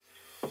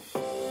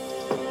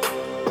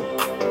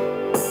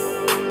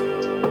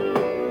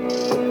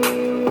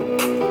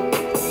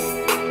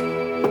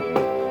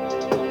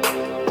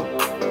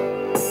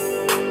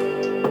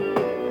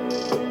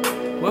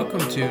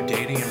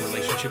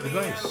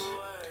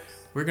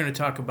We're going to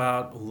talk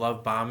about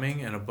love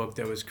bombing and a book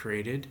that was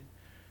created,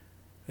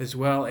 as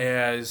well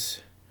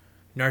as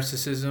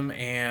narcissism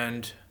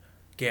and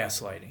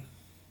gaslighting.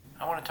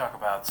 I want to talk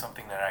about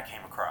something that I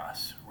came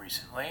across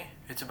recently.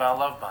 It's about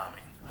love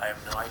bombing. I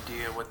have no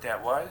idea what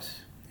that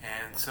was,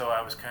 and so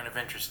I was kind of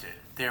interested.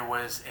 There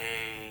was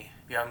a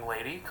young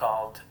lady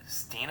called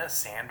Stina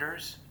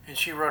Sanders, and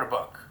she wrote a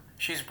book.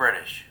 She's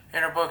British.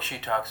 In her book, she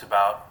talks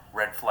about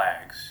red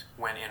flags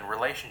when in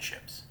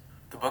relationships.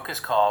 The book is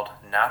called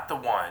Not the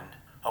One,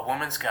 A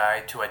Woman's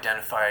Guide to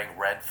Identifying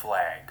Red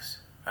Flags.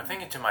 I'm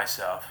thinking to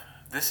myself,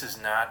 this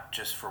is not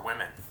just for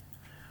women.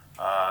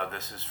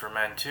 This is for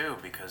men too,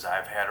 because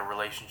I've had a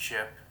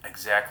relationship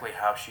exactly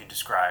how she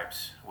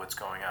describes what's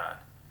going on.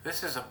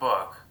 This is a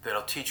book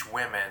that'll teach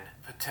women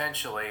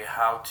potentially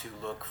how to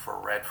look for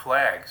red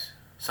flags.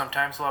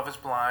 Sometimes love is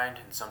blind,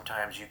 and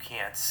sometimes you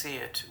can't see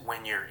it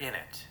when you're in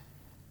it.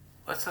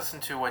 Let's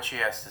listen to what she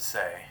has to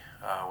say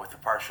with a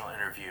partial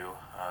interview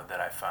that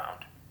I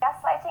found.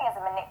 Gaslighting is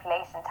a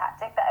manipulation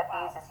tactic that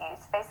abusers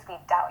use to basically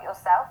doubt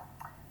yourself.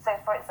 So,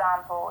 for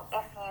example,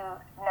 if you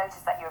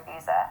notice that your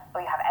abuser,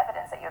 or you have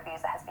evidence that your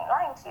abuser has been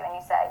lying to you, and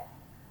you say,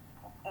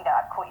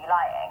 I've caught you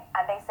lying,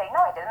 and they say,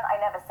 no, I didn't, I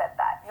never said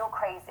that, you're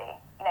crazy,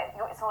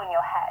 it's all in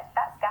your head.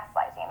 That's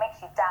gaslighting. It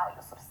makes you doubt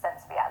your sort of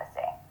sense of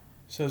reality.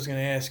 So I was going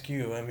to ask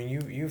you,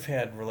 you've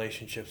had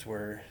relationships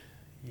where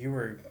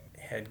you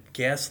had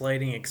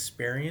gaslighting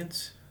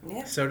experience,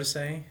 so to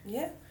say?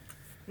 Yeah.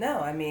 No,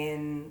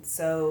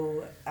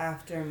 so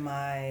after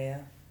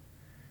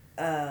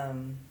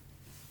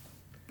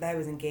I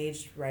was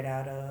engaged right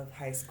out of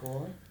high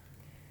school,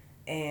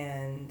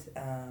 and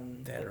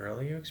that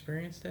early you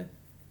experienced it?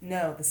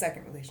 No, the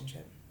second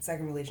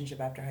relationship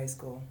after high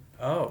school.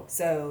 Oh.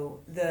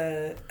 So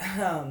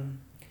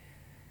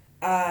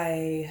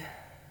I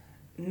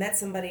met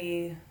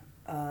somebody.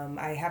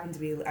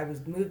 I was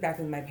moved back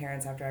with my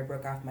parents after I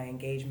broke off my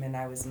engagement.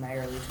 I was in my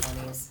early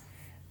 20s,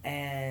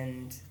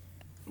 and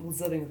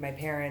was living with my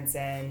parents,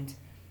 and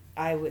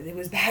it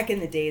was back in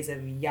the days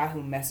of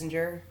Yahoo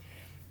Messenger.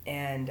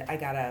 And I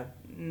got a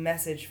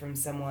message from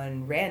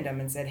someone random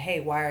and said, hey,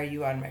 why are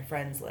you on my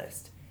friends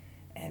list?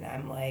 And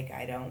I'm like,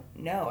 I don't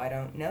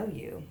know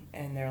you.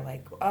 And they're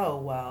like, oh,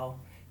 well,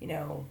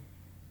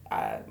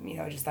 I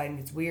just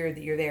think it's weird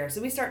that you're there.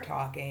 So we start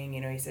talking.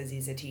 He says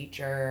he's a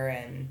teacher,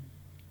 and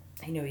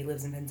he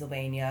lives in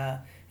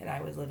Pennsylvania, and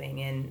I was living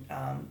in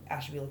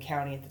Ashtabula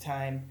County at the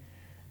time.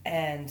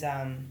 And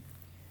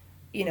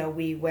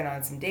we went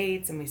on some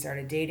dates and we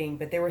started dating,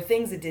 but there were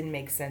things that didn't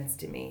make sense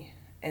to me,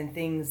 and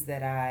things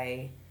that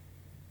I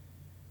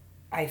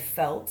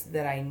felt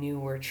that I knew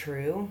were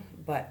true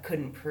but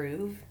couldn't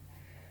prove.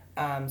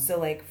 So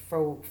like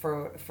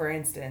for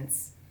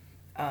instance,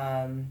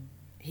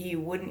 he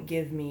wouldn't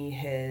give me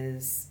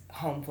his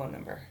home phone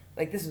number.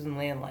 Like, this was when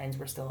landlines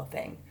were still a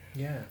thing.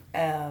 Yeah.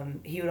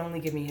 He would only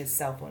give me his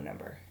cell phone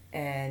number,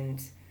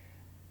 and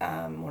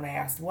when I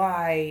asked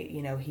why,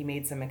 he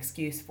made some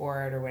excuse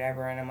for it or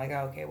whatever, and I'm like,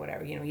 oh, okay,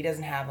 whatever. He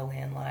doesn't have a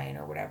landline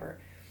or whatever.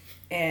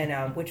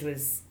 And which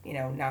was,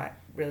 not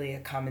really a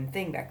common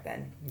thing back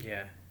then.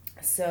 Yeah.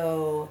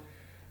 So,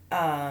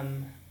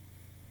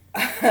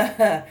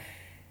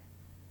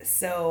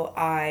 so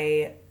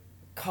I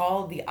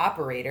called the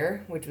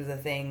operator, which was a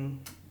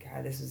thing.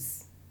 God, this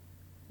was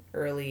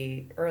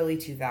early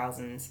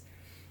 2000s.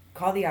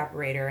 Called the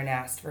operator and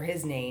asked for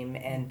his name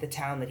and the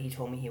town that he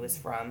told me he was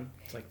from.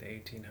 It's like the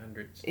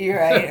 1800s. You're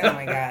right. Oh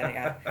my God.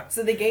 Yeah.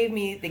 So they gave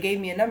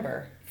me a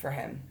number for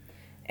him,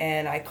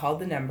 and I called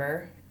the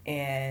number.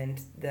 And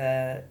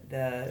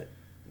the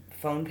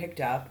phone picked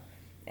up,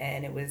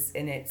 and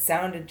it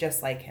sounded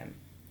just like him.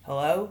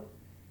 Hello?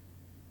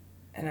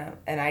 And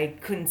I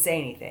couldn't say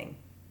anything.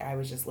 I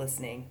was just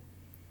listening,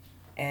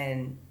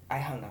 and I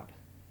hung up.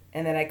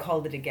 And then I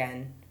called it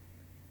again,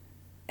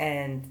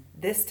 and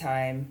this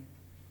time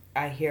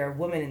I hear a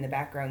woman in the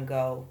background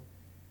go,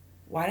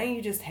 why don't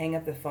you just hang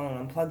up the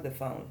phone, unplug the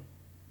phone?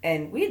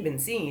 And we had been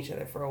seeing each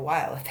other for a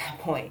while at that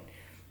point.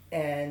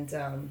 And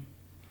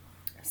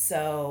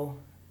so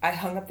I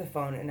hung up the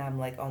phone, and I'm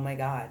like, oh my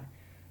God,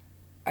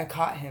 I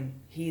caught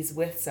him. He's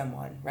with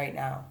someone right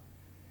now.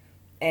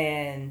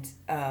 And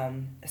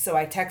so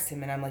I text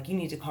him, and I'm like, you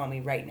need to call me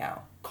right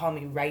now. Call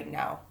me right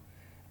now.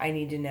 I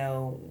need to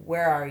know,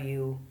 where are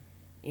you,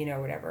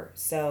 whatever.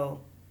 So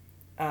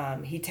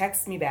he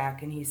texts me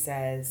back, and he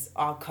says,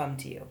 I'll come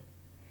to you.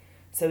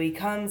 So he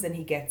comes, and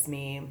he gets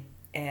me,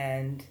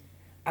 and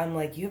I'm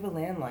like, you have a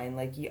landline.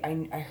 Like,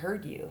 I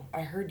heard you,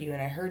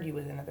 and I heard you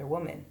with another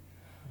woman.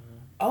 Mm-hmm.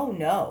 Oh,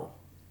 no.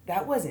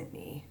 That wasn't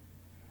me.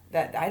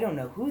 That I don't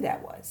know who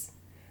that was.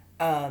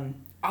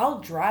 I'll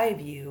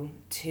drive you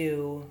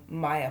to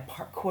my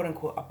quote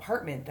unquote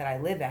apartment that I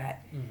live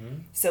at.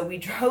 Mm-hmm. So we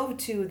drove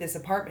to this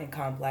apartment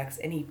complex,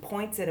 and he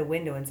points at a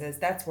window and says,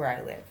 that's where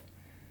I live.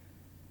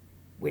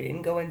 We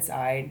didn't go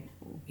inside.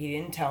 He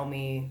didn't tell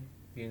me.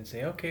 You didn't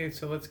say, okay,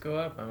 so let's go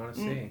up. I want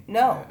to see.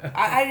 No,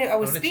 I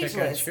was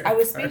speechless. I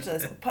was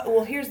speechless.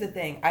 Well, here's the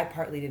thing. I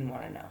partly didn't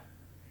want to know.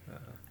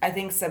 I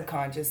think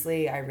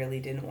subconsciously I really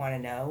didn't want to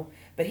know.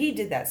 But he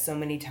did that so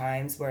many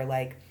times where,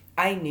 like,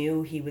 I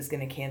knew he was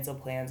going to cancel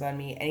plans on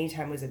me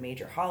anytime it was a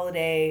major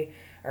holiday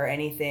or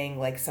anything,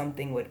 like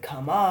something would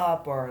come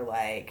up or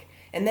like,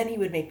 and then he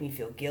would make me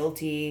feel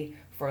guilty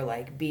for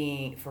like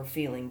for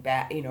feeling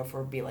bad,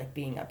 for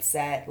being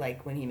upset,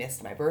 like when he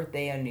missed my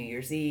birthday on New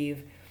Year's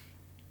Eve,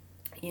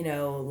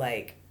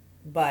 like,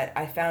 but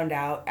I found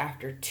out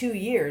after 2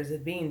 years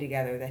of being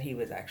together that he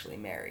was actually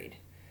married.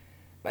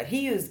 But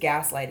he used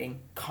gaslighting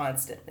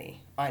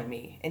constantly on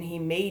me, and he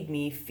made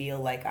me feel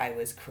like I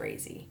was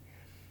crazy,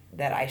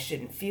 that I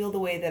shouldn't feel the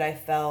way that I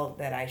felt,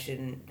 that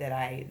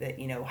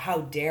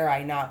how dare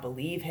I not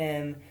believe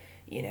him,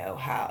 he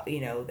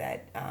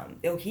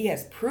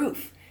has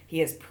proof. He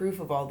has proof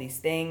of all these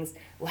things.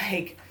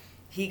 Like,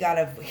 he got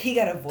a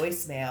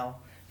voicemail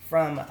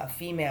from a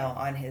female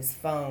on his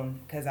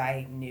phone because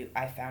I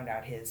found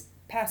out his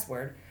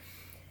password.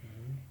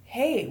 Mm-hmm.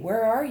 Hey,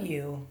 where are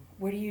you?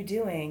 What are you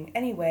doing?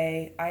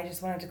 Anyway, I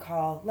just wanted to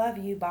call. Love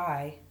you.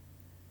 Bye.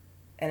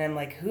 And I'm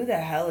like, who the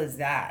hell is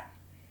that?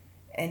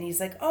 And he's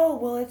like, oh,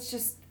 well,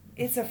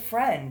 it's a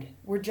friend.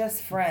 We're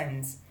just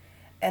friends.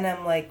 And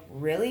I'm like,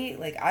 really?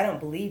 Like, I don't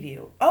believe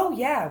you. Oh,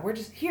 yeah, we're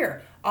just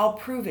here. I'll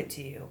prove it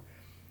to you.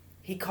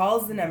 He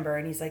calls the number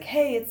and he's like,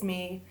 hey, it's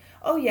me.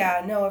 Oh,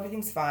 yeah, no,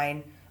 everything's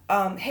fine.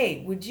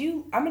 Hey,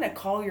 I'm going to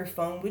call your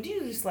phone. Would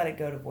you just let it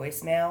go to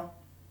voicemail?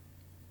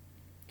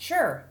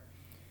 Sure.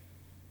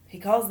 He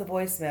calls the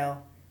voicemail,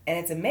 and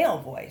it's a male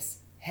voice.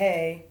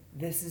 Hey,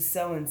 this is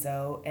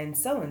so-and-so, and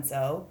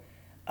so-and-so.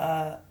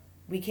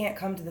 We can't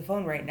come to the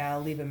phone right now.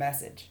 Leave a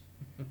message.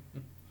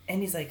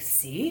 And he's like,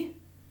 see?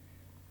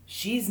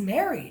 She's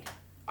married.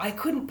 I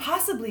couldn't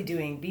possibly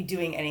be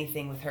doing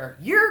anything with her.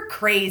 You're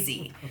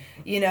crazy.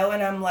 And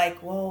I'm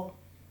like, well,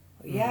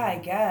 yeah, I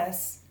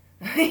guess.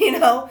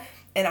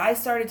 And I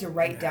started to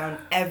write down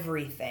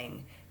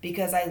everything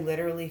because I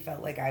literally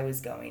felt like I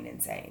was going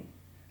insane.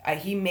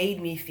 He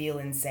made me feel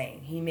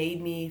insane. He made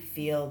me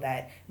feel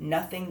that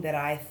nothing that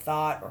I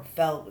thought or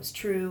felt was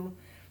true.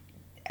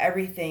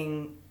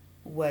 Everything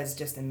was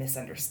just a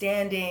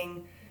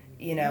misunderstanding.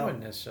 I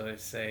wouldn't necessarily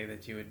say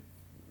that you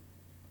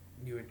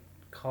would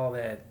call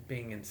that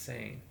being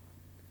insane.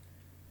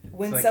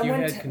 When like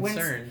someone you had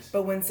concerns.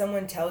 but when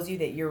someone tells you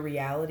that your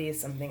reality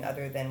is something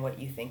other than what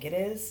you think it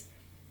is,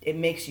 it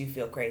makes you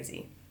feel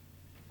crazy.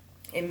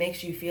 It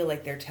makes you feel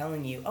like they're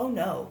telling you, oh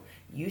no,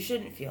 you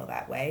shouldn't feel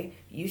that way.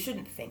 You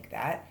shouldn't think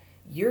that.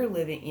 You're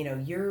living,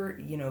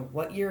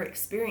 what you're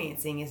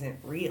experiencing isn't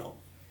real.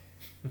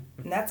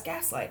 And that's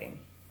gaslighting.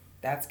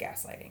 That's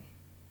gaslighting.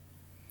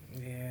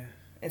 Yeah.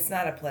 It's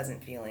not a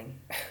pleasant feeling.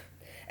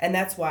 And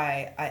that's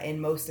why in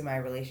most of my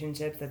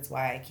relationships, that's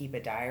why I keep a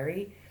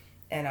diary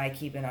and I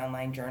keep an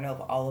online journal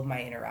of all of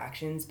my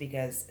interactions,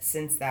 because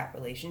since that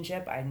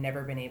relationship, I've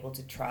never been able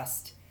to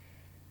trust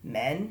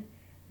men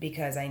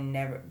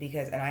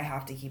and I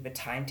have to keep a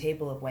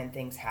timetable of when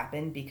things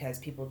happen because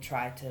people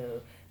try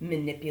to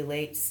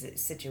manipulate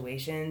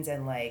situations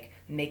and like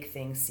make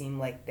things seem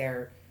like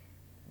they're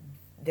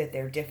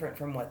different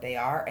from what they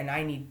are, and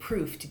I need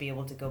proof to be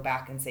able to go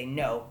back and say,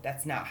 no,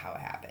 that's not how it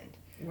happened.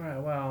 Right.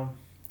 Well,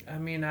 I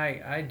mean,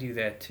 I do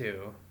that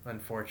too,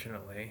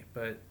 unfortunately,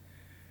 but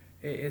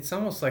it's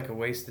almost like a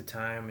waste of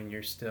time and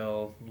you're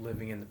still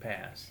living in the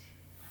past.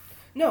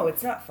 No,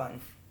 it's not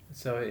fun.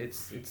 So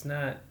it's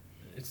not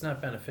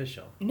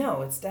beneficial.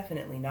 No, it's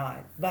definitely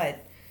not.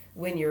 But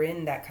when you're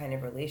in that kind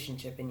of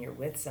relationship and you're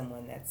with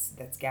someone that's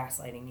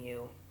gaslighting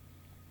you,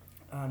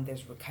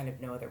 there's kind of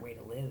no other way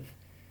to live,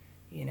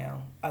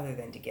 other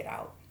than to get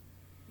out,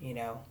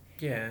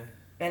 Yeah.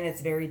 And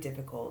it's very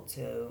difficult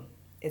to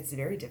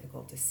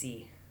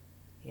see,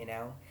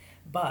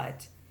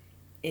 But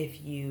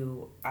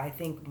I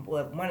think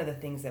one of the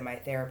things that my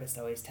therapist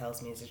always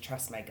tells me is to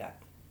trust my gut.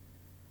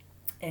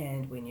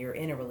 And when you're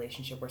in a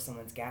relationship where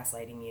someone's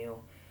gaslighting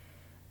you,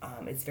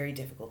 it's very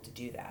difficult to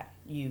do that.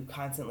 You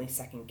constantly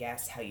second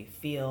guess how you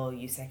feel.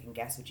 You second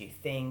guess what you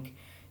think.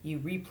 You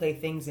replay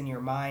things in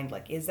your mind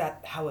like, is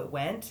that how it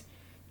went?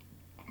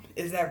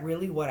 Is that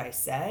really what I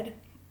said?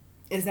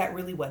 Is that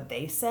really what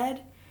they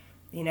said?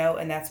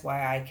 And that's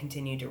why I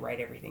continued to write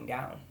everything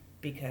down,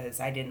 because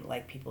I didn't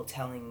like people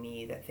telling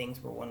me that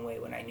things were one way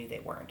when I knew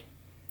they weren't.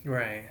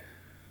 Right.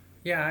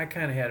 Yeah, I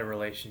kind of had a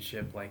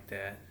relationship like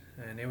that,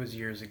 and it was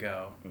years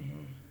ago.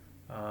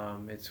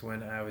 Mm-hmm. It's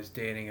when I was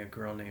dating a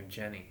girl named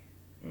Jenny.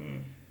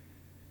 Mm.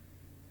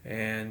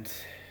 And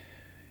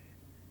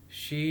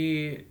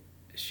she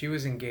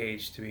was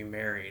engaged to be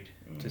married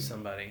to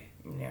somebody.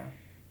 Yeah.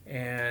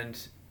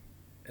 And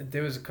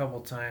there was a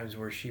couple times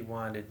where she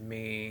wanted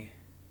to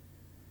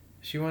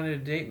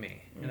date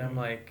me. And I'm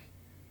like,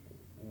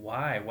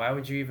 why? Why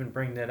would you even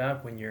bring that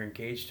up when you're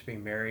engaged to be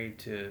married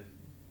to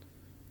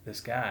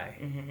this guy?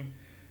 Mm-hmm.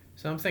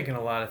 So I'm thinking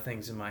a lot of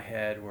things in my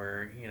head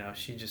where,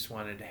 she just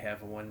wanted to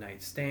have a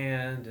one-night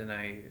stand, and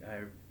I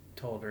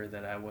told her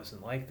that I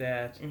wasn't like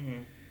that. Mm-hmm.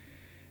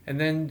 And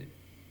then,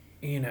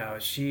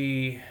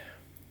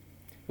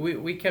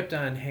 we kept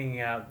on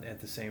hanging out at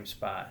the same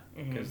spot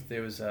because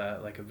there was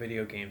like a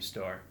video game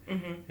store,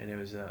 and it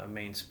was a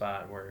main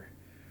spot where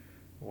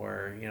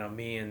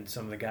me and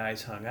some of the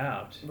guys hung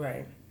out.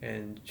 Right.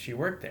 And she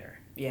worked there.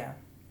 Yeah.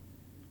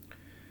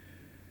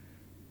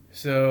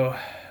 So,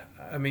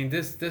 I mean,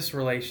 this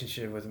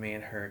relationship with me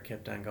and her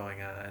kept on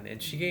going on,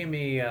 and she gave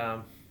me.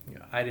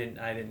 I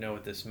didn't know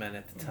what this meant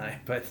at the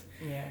time, but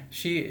yeah.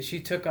 She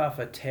took off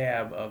a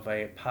tab of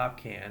a pop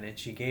can and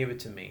she gave it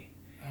to me.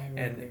 I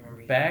really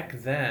remember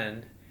back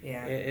then,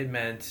 yeah, it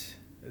meant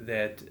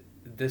that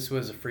this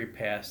was a free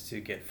pass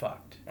to get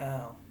fucked.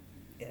 Oh,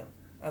 yeah,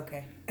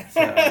 okay. So,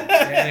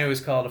 and it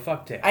was called a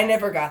fuck tab. I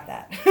never got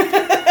that.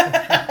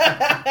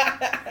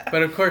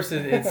 But of course,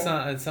 it's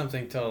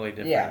something totally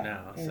different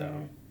now. So.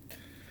 Mm-hmm.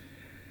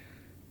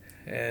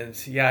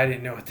 And yeah, I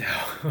didn't know what the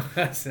hell it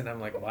was, and I'm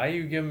like, "Why are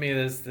you giving me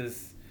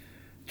this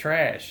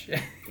trash?"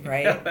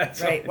 Right,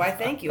 right. Why?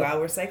 Thank you.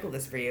 I'll recycle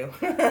this for you.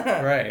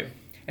 Right.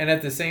 And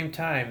at the same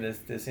time,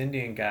 this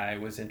Indian guy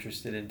was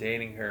interested in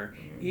dating her,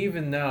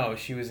 even though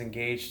she was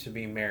engaged to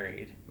be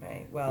married.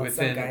 Right. Well,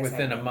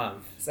 within a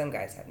month. Some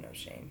guys have no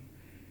shame.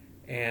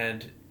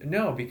 And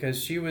no,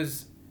 because she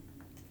was.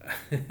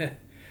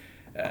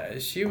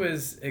 She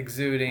was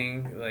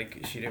exuding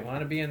like she didn't want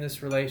to be in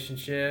this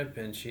relationship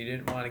and she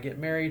didn't want to get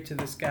married to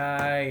this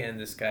guy, and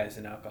this guy's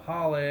an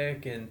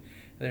alcoholic, and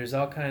there's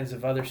all kinds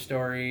of other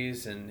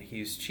stories, and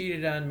he's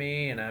cheated on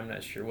me and I'm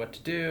not sure what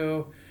to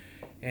do.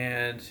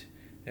 And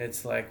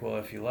it's like, well,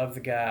 if you love the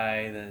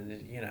guy,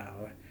 then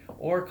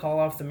or call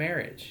off the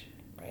marriage.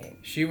 Right.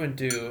 She wouldn't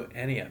do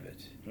any of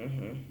it.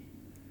 Mm-hmm.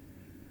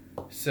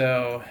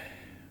 So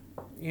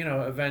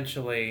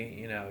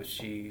eventually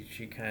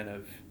she kind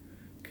of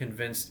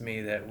convinced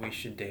me that we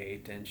should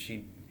date, and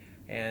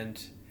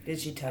did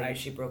she tell you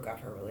she broke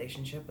off her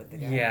relationship with the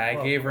guy? Yeah,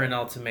 I gave her an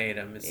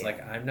ultimatum. It's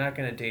like, I'm not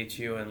going to date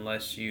you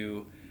unless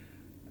you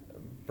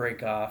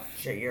break off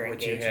your what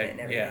engagement you had. and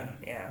everything.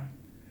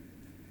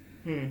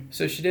 Yeah.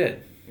 So she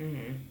did.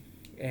 Mm-hmm.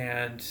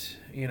 And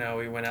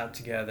we went out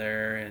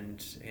together,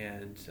 and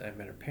I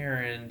met her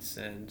parents,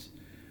 and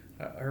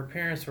her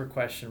parents were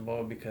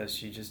questionable because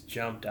she just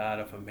jumped out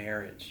of a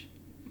marriage.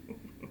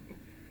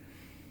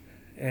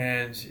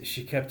 And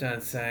she kept on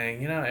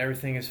saying,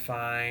 everything is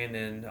fine,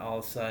 and all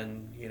of a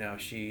sudden,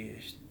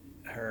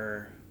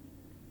 her,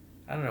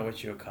 I don't know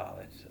what you would call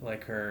it,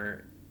 like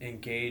her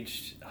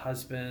engaged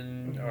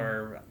husband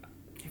or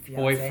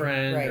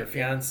boyfriend or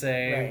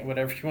fiance,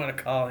 whatever you want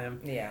to call him.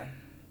 Yeah.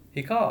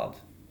 He called.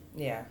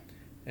 Yeah.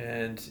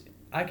 And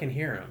I can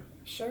hear him.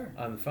 Sure.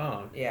 On the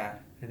phone. Yeah.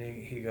 And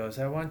he goes,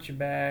 I want you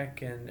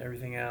back and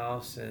everything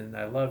else, and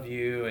I love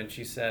you. And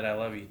she said, I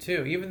love you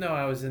too. Even though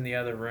I was in the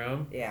other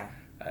room. Yeah.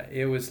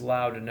 It was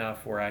loud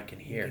enough where I can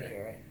hear it.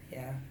 Hear it,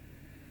 yeah.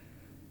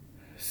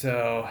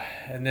 So,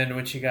 and then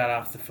when she got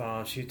off the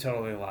phone, she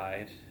totally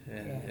lied,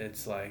 and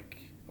it's like.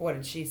 What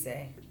did she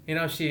say?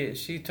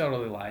 She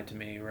totally lied to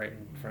me right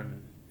in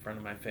front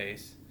of my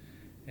face,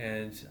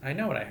 and I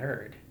know what I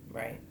heard.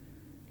 Right.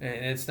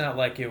 And it's not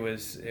like it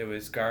was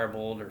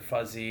garbled or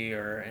fuzzy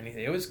or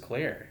anything. It was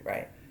clear.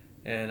 Right.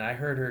 And I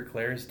heard her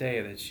clear as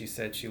day that she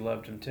said she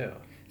loved him too.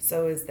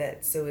 So is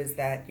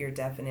that your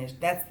definition?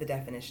 That's the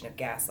definition of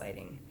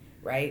gaslighting,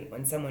 right?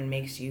 When someone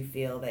makes you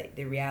feel that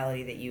the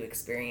reality that you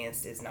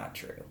experienced is not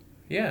true.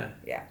 Yeah.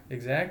 Yeah.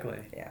 Exactly.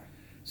 Yeah.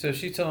 So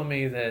she told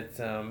me that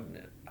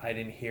I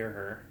didn't hear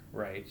her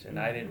right, and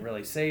I didn't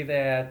really say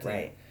that.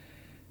 Right.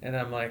 And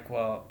I'm like,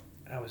 well,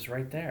 I was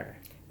right there.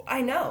 I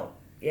know.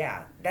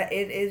 Yeah. That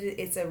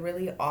it's a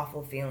really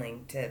awful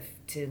feeling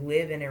to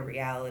live in a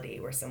reality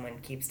where someone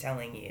keeps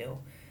telling you,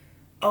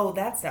 "Oh,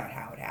 that's not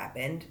how it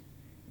happened.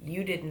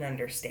 You didn't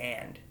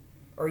understand,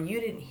 or you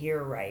didn't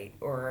hear right,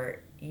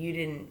 or you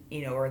didn't,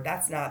 or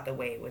that's not the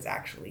way it was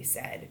actually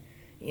said."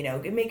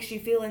 It makes you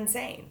feel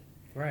insane.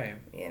 Right.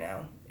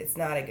 It's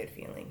not a good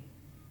feeling.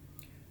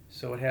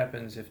 So what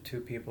happens if two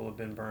people have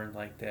been burned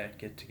like that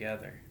get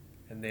together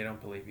and they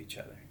don't believe each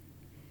other?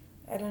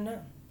 I don't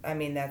know. I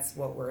mean, that's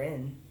what we're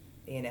in,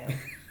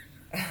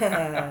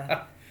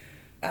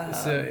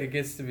 So it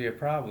gets to be a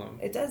problem.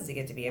 It does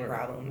get to be a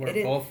problem. Where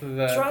both of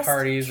the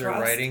parties are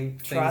writing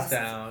things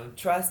down.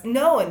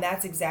 No, and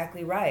that's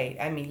exactly right.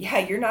 I mean, yeah,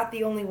 you're not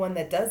the only one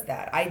that does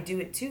that. I do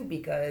it too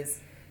because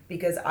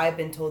I've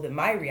been told that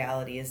my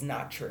reality is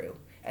not true,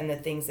 and the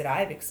things that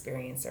I've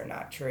experienced are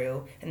not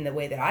true, and the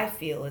way that I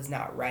feel is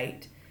not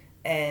right.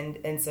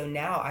 And so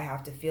now I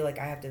have to feel like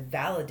I have to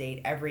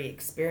validate every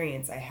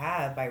experience I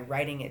have by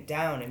writing it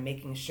down and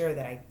making sure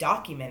that I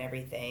document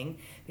everything,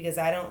 because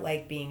I don't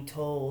like being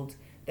told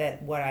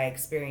that what I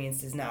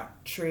experienced is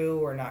not true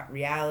or not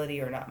reality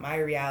or not my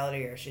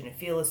reality or shouldn't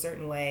feel a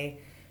certain way,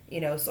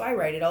 so I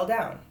write it all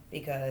down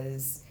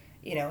because,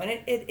 and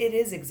it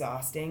is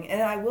exhausting.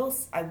 And I will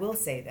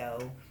say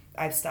though,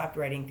 I've stopped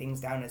writing things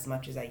down as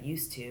much as I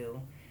used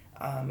to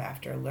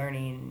after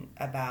learning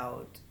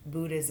about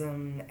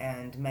Buddhism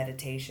and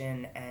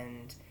meditation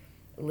and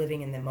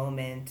living in the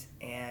moment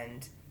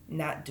and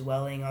not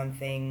dwelling on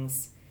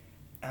things.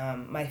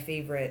 My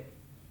favorite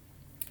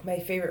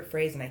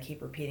phrase, and I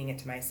keep repeating it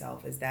to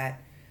myself, is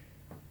that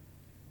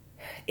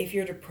if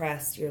you're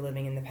depressed, you're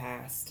living in the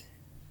past.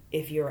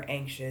 If you're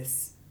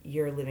anxious,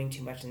 you're living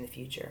too much in the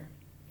future.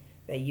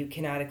 That you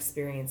cannot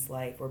experience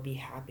life or be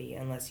happy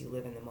unless you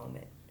live in the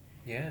moment.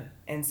 Yeah.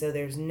 And so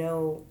there's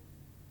no,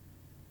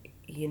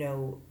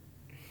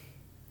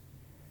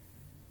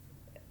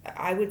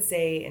 I would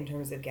say in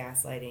terms of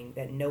gaslighting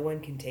that no one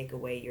can take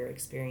away your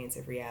experience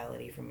of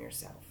reality from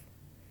yourself.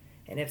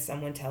 And if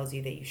someone tells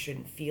you that you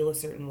shouldn't feel a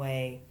certain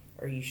way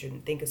or you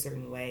shouldn't think a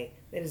certain way,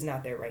 that is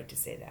not their right to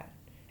say that.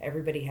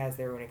 Everybody has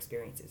their own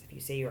experiences. If you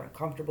say you're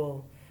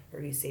uncomfortable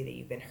or you say that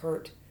you've been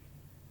hurt,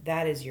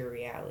 that is your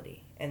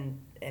reality. And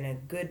a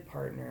good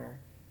partner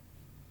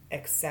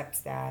accepts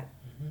that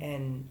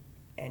and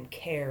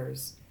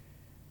cares,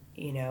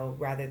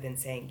 rather than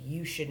saying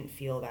you shouldn't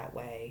feel that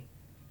way.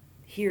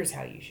 Here's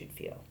how you should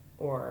feel,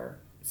 or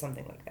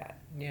something like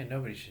that. Yeah,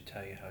 nobody should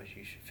tell you how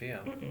you should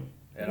feel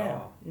at No,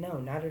 all. No,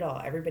 not at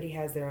all. Everybody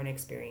has their own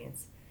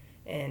experience,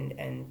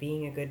 and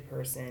being a good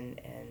person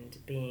and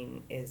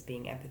being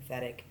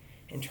empathetic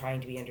and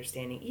trying to be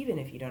understanding, even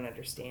if you don't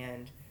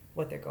understand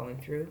what they're going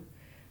through,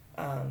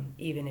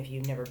 even if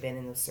you've never been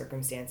in those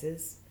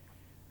circumstances.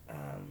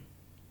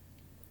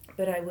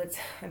 But I would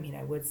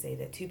say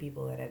that two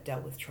people that have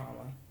dealt with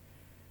trauma,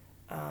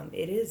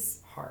 it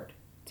is hard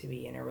to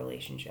be in a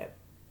relationship.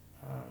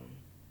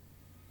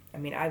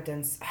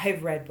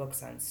 I've read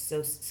books on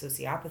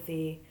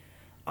sociopathy,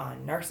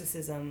 on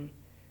narcissism,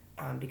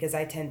 because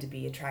I tend to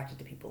be attracted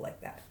to people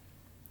like that.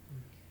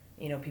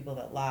 People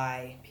that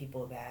lie,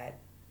 people that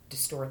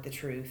distort the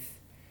truth,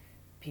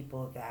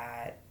 people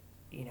that,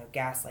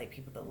 gaslight,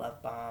 people that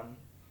love bomb,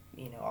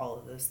 all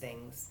of those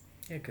things.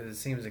 Yeah, because it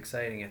seems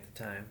exciting at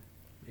the time.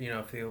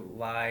 If they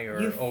lie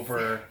or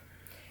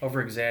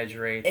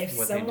over-exaggerate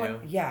what they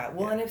do. Yeah,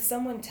 and if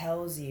someone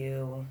tells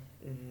you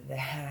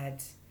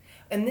that,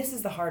 and this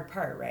is the hard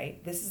part,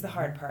 right? This is the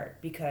hard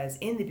part, because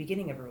in the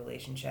beginning of a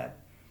relationship,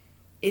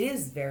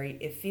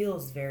 it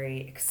feels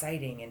very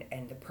exciting,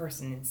 and the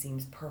person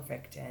seems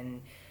perfect,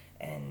 and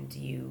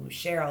you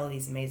share all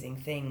these amazing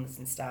things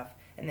and stuff,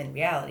 and then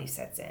reality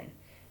sets in.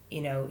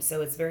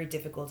 So it's very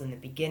difficult in the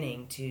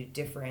beginning to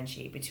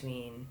differentiate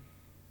between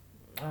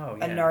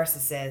a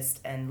narcissist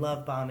and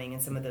love bombing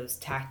and some of those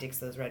tactics,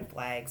 those red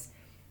flags,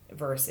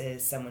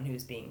 versus someone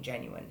who's being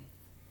genuine,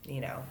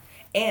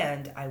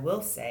 And I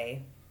will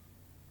say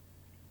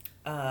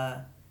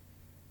that...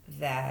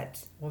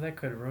 Well, that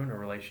could ruin a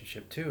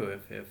relationship too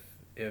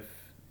if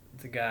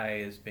the guy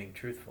is being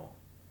truthful.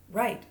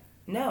 Right.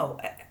 No,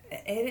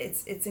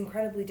 it's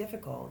incredibly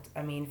difficult.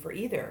 For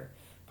either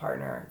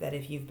partner, that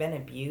if you've been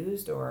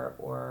abused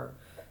or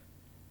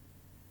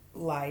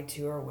lied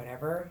to or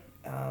whatever,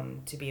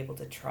 to be able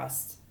to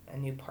trust a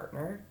new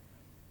partner.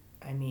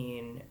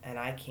 And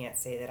I can't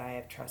say that I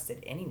have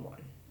trusted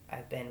anyone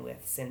I've been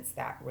with since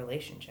that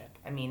relationship.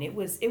 It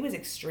was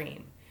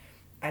extreme.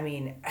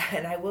 And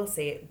I will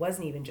say it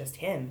wasn't even just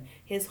him.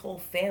 His whole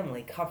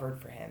family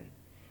covered for him.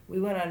 We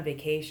went on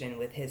vacation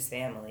with his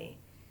family.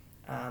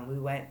 We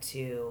went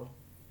to,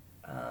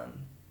 I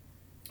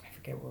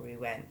forget where we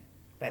went,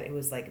 but it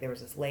was like there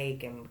was this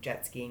lake and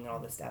jet skiing and all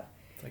this stuff.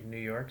 Like New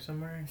York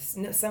somewhere?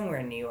 Somewhere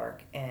in New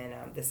York, and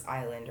this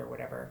island or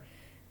whatever.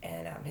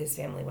 And his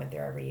family went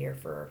there every year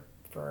for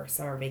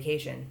summer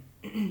vacation.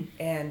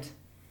 And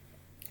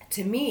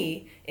to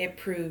me, it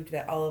proved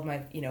that all of my,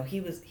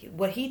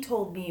 what he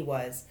told me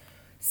was,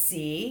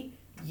 see,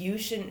 you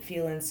shouldn't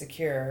feel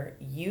insecure.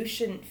 You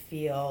shouldn't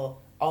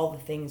feel all the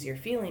things you're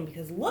feeling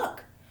because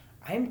look,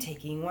 I'm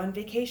taking one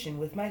vacation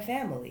with my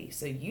family,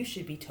 so you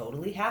should be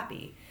totally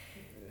happy.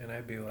 And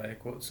I'd be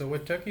like, well, so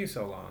what took you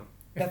so long?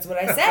 That's what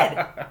I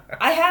said.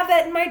 I have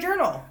that in my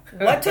journal.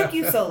 What took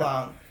you so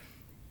long?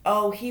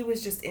 Oh, he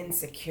was just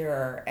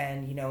insecure,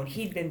 and and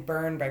he'd been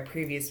burned by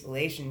previous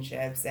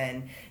relationships,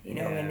 and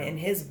and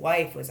his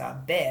wife was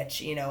a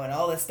bitch, and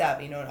all this stuff,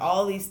 and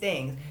all these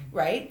things,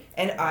 right?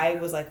 And I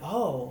was like,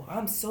 oh,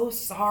 I'm so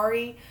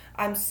sorry.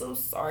 I'm so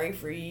sorry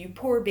for you,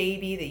 poor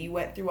baby, that you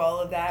went through all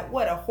of that.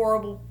 What a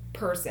horrible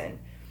person.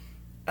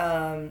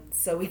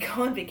 So we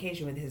go on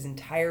vacation with his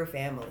entire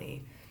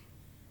family,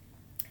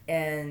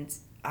 and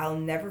I'll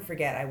never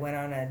forget, I went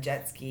on a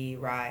jet ski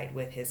ride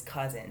with his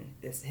cousin,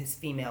 his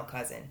female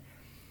cousin,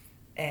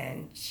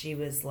 and she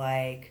was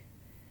like,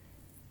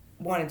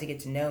 wanted to get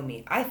to know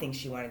me. I think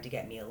she wanted to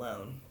get me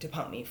alone to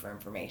pump me for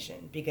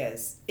information,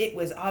 because it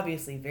was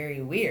obviously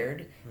very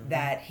weird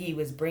that he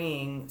was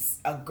bringing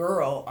a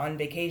girl on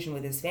vacation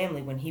with his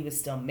family when he was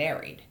still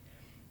married.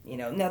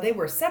 Now they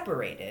were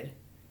separated.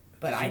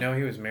 But Did you know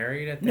he was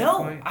married at that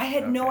point? No, I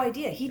had no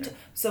idea.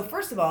 So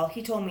first of all,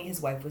 he told me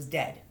his wife was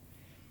dead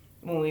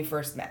when we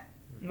first met.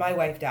 My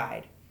wife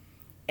died.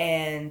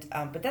 And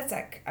but that's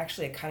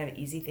actually a kind of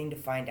easy thing to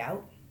find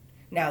out.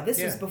 Now, this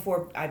was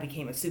before I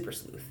became a super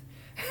sleuth.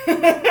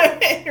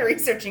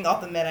 Researching all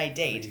the men I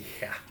date.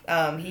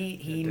 Yeah.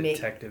 He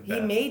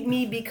made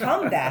me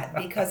become that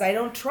because I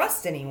don't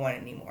trust anyone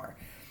anymore.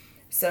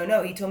 So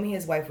no, he told me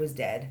his wife was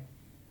dead.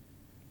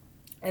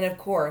 And of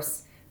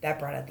course, that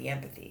brought out the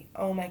empathy.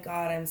 Oh my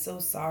God, I'm so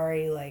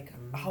sorry. Like,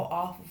 how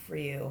awful for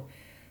you.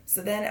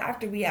 So then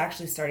after we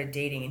actually started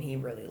dating and he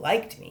really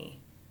liked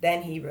me,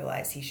 then he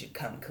realized he should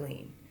come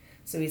clean.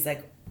 So he's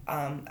like,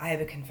 I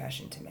have a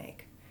confession to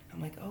make. I'm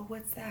like, oh,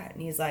 what's that?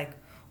 And he's like,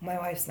 my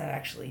wife's not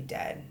actually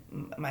dead.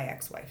 My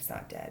ex-wife's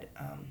not dead.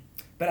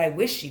 But I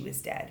wish she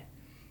was dead.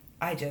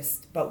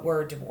 But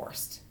we're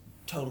divorced.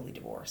 Totally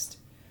divorced.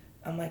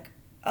 I'm like,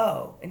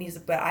 oh. And he's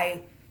like, but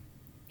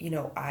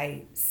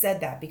I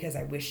said that because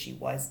I wish she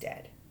was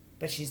dead.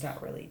 But she's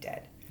not really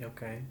dead.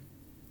 Okay.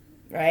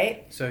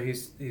 Right? So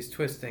he's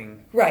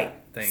twisting right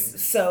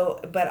things. So,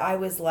 but I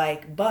was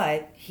like,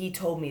 but he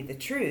told me the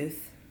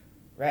truth,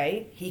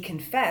 right? He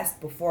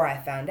confessed before I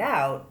found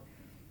out.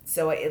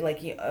 So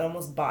I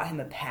almost bought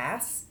him a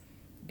pass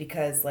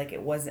because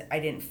I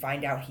didn't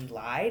find out he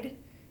lied,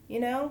 you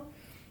know?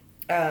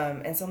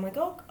 And so I'm like,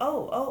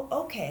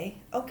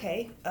 okay.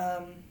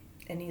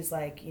 And he's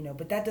like,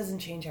 but that doesn't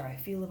change how I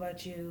feel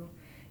about you,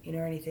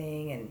 or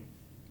anything. And,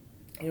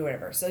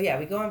 whatever. So yeah,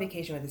 we go on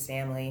vacation with his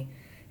family.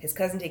 His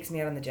cousin takes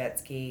me out on the jet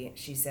ski.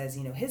 She says,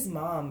 his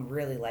mom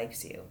really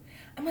likes you.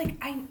 I'm like,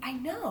 I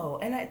know.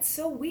 And it's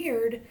so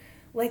weird.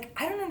 Like,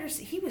 I don't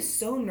understand. He was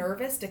so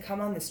nervous to come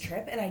on this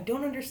trip, and I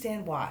don't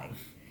understand why.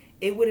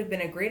 It would have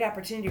been a great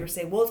opportunity to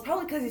say, well, it's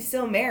probably because he's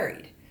still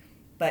married.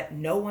 But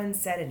no one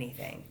said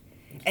anything.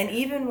 And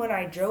even when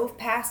I drove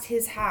past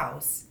his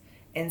house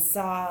and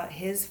saw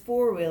his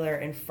four-wheeler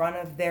in front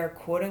of their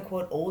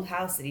quote-unquote old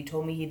house that he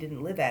told me he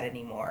didn't live at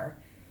anymore,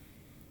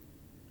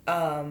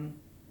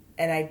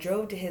 and I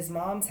drove to his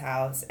mom's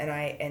house, and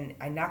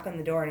I knock on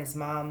the door, and his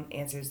mom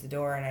answers the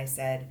door, and I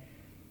said,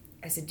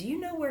 do you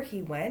know where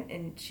he went?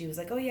 And she was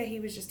like, oh yeah, he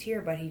was just here,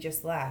 but he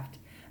just left.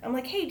 I'm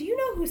like, hey, do you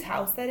know whose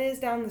house that is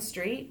down the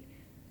street?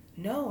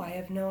 No, I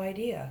have no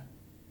idea.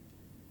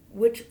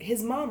 Which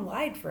his mom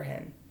lied for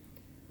him.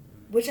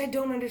 Which I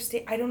don't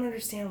understand. I don't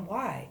understand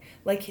why.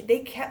 Like, they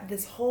kept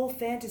this whole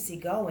fantasy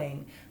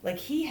going. Like,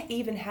 he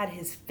even had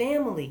his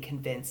family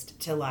convinced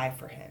to lie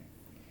for him.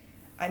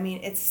 I mean,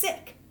 it's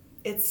sick.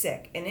 It's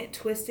sick. And it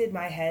twisted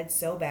my head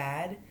so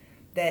bad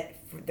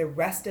that for the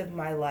rest of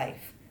my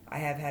life, I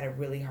have had a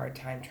really hard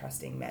time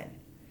trusting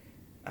men.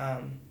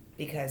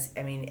 Because,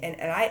 I mean,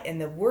 and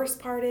the worst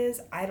part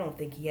is, I don't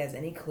think he has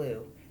any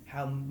clue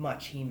how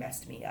much he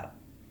messed me up.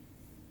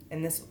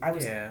 And I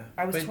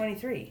was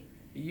 23.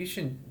 You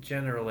shouldn't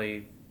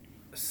generally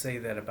say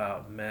that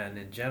about men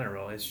in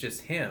general. It's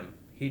just him.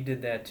 He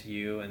did that to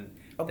you, and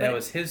that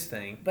was his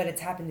thing. But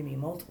it's happened to me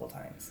multiple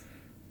times.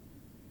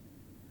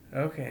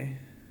 Okay.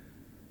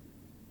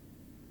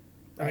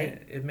 Right? I mean,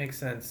 it makes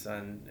sense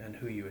on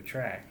who you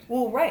attract.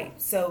 Well,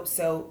 right.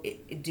 So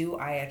do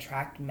I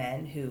attract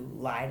men who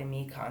lie to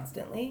me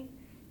constantly?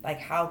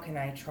 Like, how can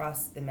I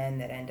trust the men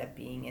that end up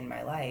being in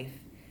my life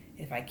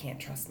if I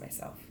can't trust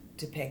myself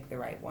to pick the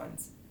right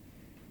ones?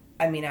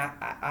 I mean,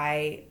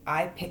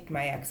 I picked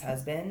my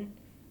ex-husband,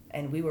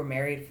 and we were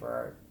married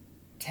for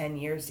 10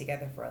 years,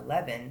 together for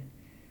 11,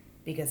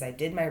 because I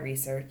did my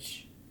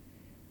research,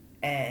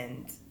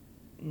 and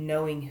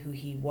knowing who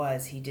he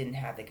was, he didn't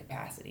have the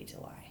capacity to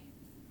lie.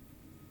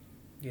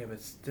 Yeah,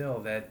 but still,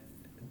 that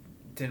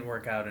didn't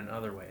work out in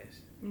other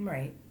ways.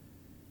 Right.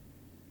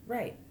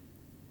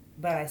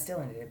 But I still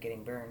ended up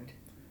getting burned,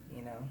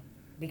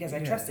 because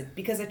I trusted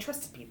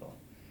people,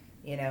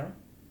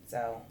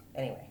 So,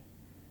 anyway.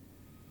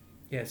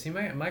 Yeah, see,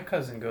 my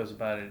cousin goes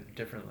about it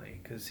differently,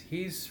 because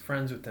he's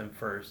friends with them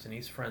first, and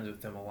he's friends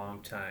with them a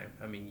long time.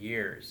 I mean,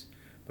 years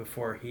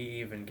before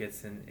he even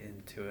gets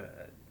into a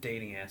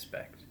dating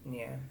aspect.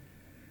 Yeah.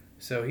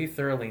 So he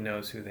thoroughly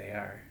knows who they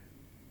are.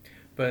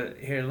 But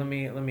here, let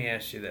me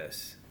ask you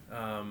this.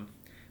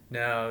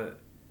 Now,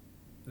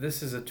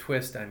 this is a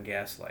twist on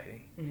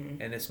gaslighting,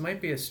 and this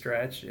might be a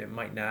stretch. It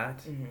might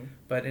not,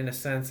 but in a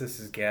sense, this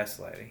is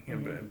gaslighting.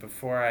 And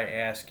before I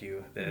ask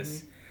you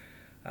this,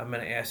 I'm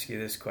going to ask you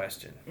this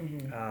question.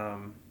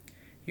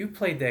 You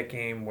played that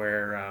game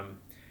where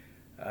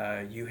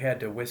you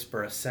had to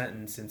whisper a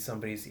sentence in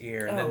somebody's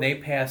ear, and then they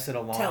pass it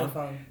along.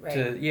 Telephone,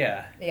 right?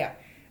 Yeah.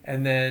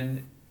 And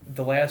then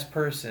the last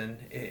person,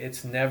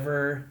 it's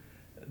never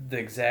the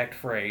exact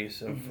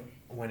phrase of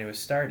when it was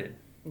started.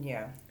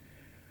 Yeah.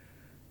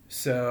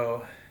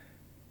 So,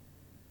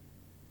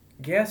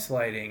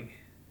 gaslighting,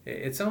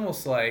 it's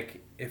almost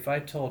like if I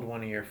told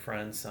one of your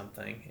friends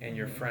something and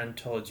your friend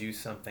told you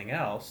something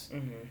else,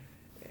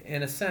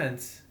 in a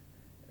sense,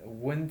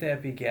 wouldn't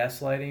that be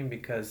gaslighting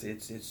because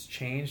it's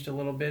changed a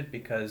little bit,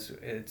 because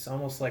it's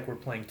almost like we're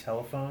playing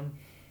telephone?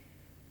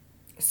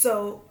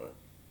 So,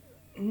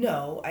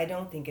 no, I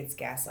don't think it's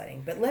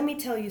gaslighting. But let me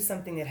tell you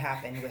something that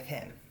happened with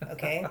him,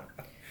 okay?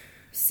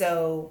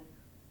 So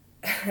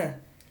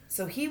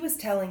he was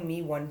telling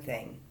me one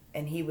thing,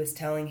 and he was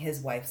telling his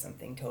wife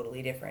something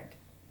totally different.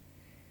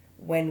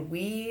 When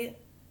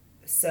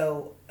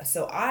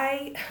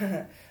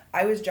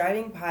I was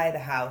driving by the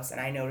house,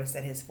 and I noticed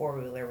that his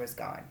four-wheeler was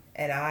gone.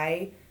 And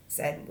I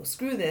said, well,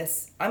 screw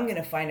this. I'm going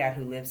to find out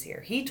who lives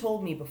here. He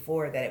told me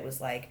before that it was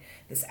like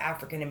this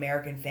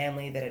African-American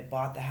family that had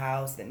bought the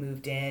house, that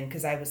moved in.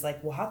 Because I was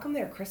like, well, how come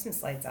there are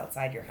Christmas lights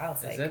outside your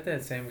house? Is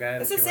that same guy?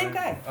 That's the same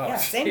guy. Oh, yeah,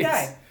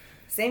 geez.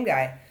 Same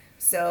guy.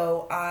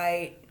 So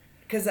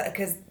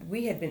because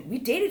we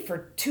dated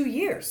for 2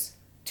 years,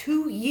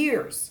 2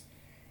 years,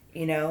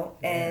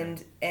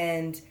 and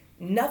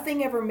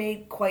nothing ever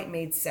quite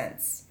made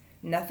sense.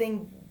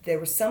 Nothing. There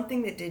was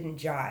something that didn't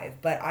jive,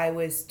 but I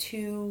was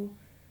too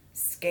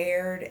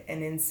scared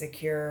and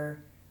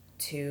insecure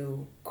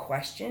to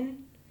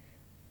question,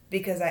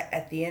 because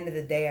at the end of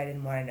the day, I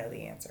didn't want to know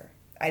the answer.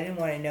 I didn't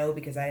want to know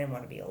because I didn't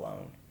want to be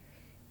alone.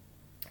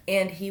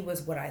 And he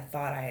was what I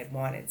thought I had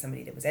wanted,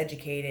 somebody that was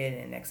educated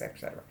and et cetera, et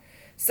cetera.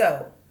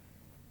 So,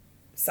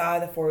 saw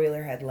the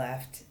four-wheeler had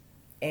left,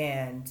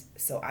 and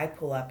so I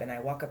pull up and I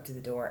walk up to the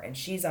door, and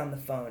she's on the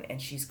phone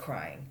and she's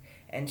crying.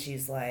 And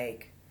she's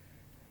like,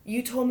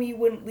 you told me you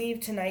wouldn't leave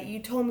tonight. You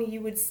told me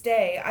you would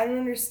stay. I don't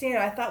understand.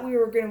 I thought we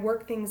were going to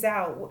work things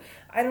out.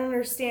 I don't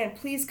understand.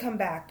 Please come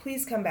back.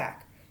 Please come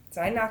back.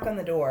 So I knock on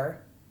the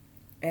door,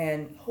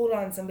 and hold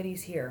on,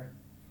 somebody's here.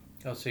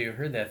 Oh, so you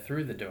heard that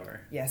through the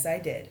door. Yes, I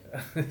did.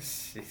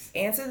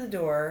 Answer the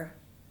door.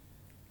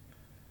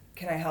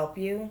 Can I help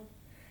you?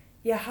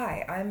 Yeah,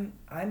 hi.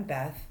 I'm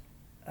Beth.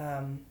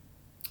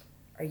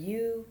 Are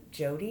you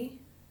Jody?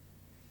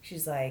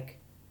 She's like,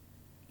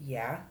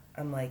 yeah.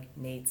 I'm like,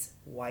 Nate's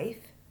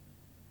wife?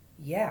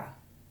 Yeah.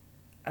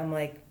 I'm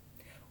like,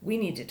 we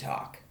need to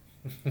talk.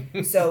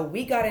 So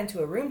we got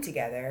into a room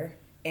together,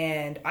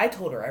 and I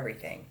told her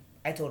everything.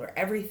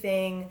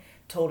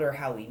 Told her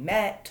how we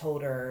met,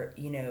 told her,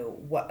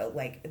 what,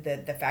 like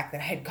the fact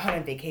that I had gone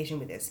on vacation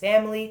with his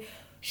family.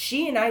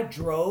 She and I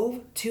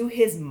drove to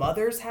his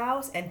mother's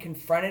house and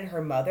confronted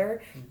her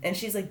mother. And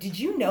she's like, did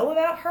you know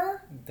about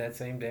her? That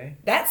same day?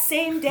 That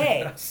same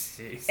day.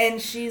 Jeez. And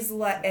she's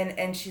like,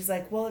 and she's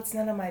like, well, it's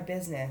none of my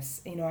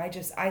business.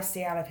 I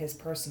stay out of his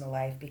personal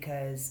life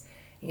because,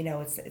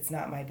 it's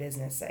not my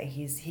business.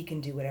 He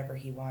can do whatever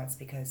he wants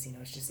because,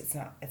 it's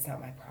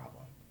not my problem.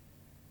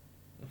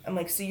 I'm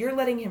like, so you're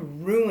letting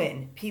him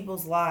ruin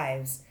people's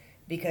lives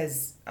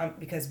because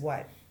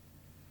what?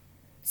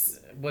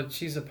 Well,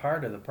 she's a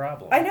part of the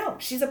problem. I know.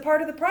 She's a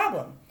part of the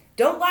problem.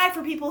 Don't lie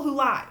for people who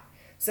lie.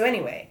 So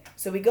anyway,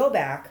 we go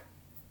back.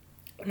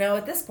 Now,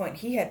 at this point,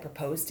 he had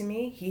proposed to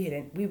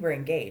me. We were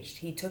engaged.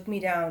 He took me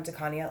down to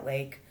Conneaut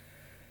Lake,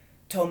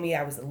 told me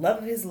I was the love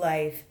of his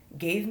life,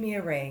 gave me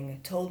a ring,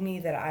 told me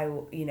that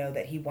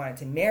that he wanted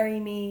to marry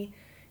me,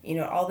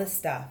 all this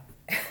stuff.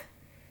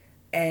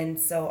 And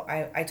so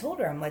I told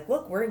her, I'm like,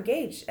 look, we're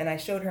engaged. And I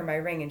showed her my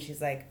ring, and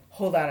she's like,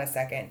 hold on a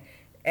second.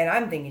 And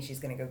I'm thinking she's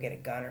going to go get a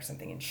gun or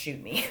something and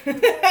shoot me.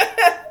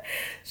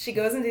 She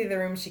goes into the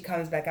room, she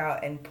comes back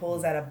out and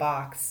pulls out a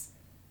box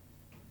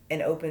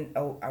and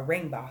a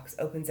ring box,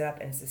 opens it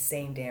up, and it's the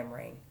same damn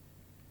ring.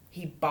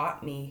 He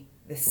bought me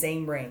the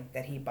same ring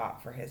that he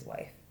bought for his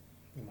wife.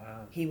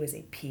 Wow. He was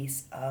a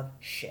piece of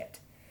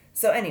shit.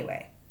 So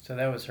anyway. So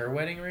that was her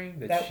wedding ring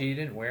that she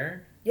didn't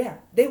wear? Yeah,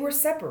 they were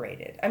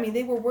separated. I mean,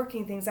 they were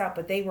working things out,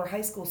 but they were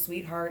high school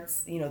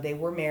sweethearts. They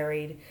were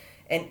married.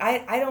 And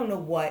I don't know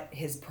what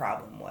his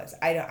problem was.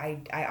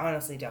 I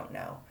honestly don't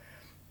know.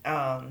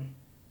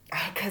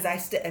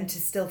 Because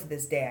still to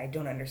this day, I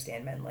don't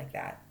understand men like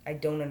that. I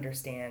don't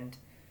understand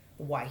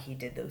why he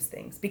did those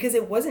things. Because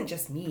it wasn't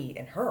just me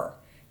and her.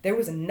 There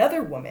was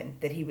another woman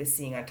that he was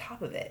seeing on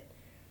top of it.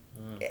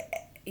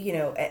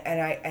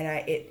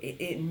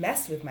 It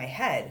messed with my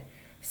head.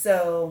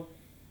 So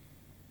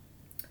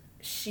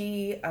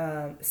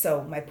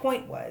so my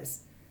point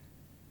was,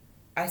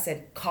 I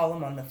said, call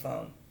him on the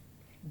phone.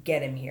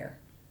 Get him here.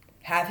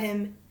 Have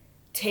him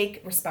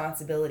take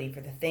responsibility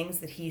for the things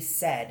that he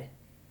said.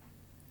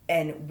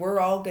 And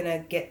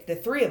the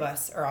three of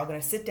us are all going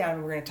to sit down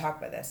and we're going to talk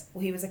about this.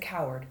 Well, he was a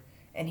coward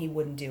and he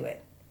wouldn't do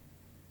it.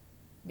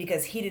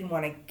 Because he didn't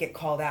want to get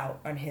called out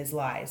on his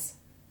lies.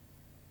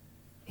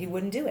 He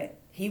wouldn't do it.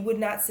 He would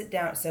not sit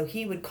down. So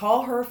he would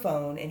call her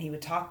phone and he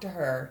would talk to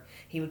her.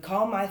 He would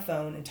call my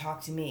phone and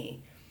talk to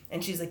me.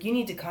 And she's like, you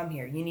need to come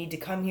here. You need to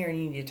come here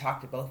and you need to talk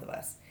to both of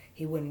us.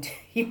 He wouldn't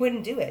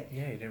do it.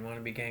 Yeah, he didn't want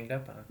to be ganged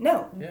up on.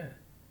 No. Yeah.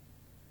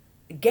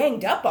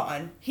 Ganged up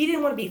on? He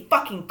didn't want to be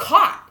fucking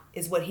caught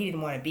is what he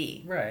didn't want to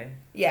be. Right.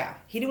 Yeah.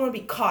 He didn't want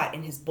to be caught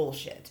in his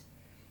bullshit.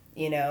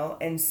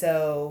 And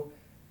so,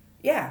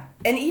 yeah.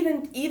 And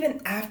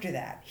even after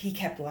that, he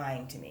kept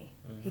lying to me.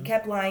 Mm-hmm. He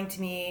kept lying to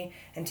me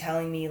and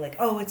telling me like,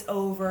 oh, it's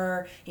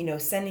over,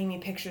 sending me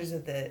pictures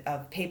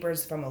of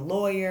papers from a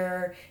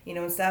lawyer,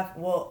 and stuff.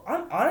 Well,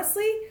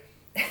 honestly,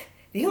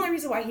 the only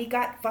reason why he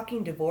got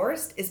fucking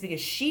divorced is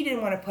because she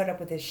didn't want to put up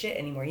with his shit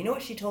anymore. You know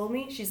what she told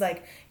me? She's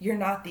like, you're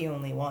not the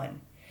only one.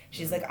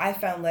 She's like, I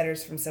found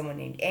letters from someone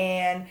named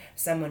Anne,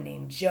 someone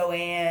named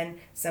Joanne,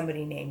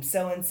 somebody named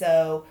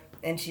so-and-so.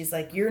 And she's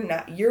like, you're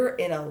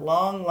in a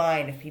long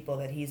line of people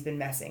that he's been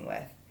messing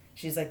with.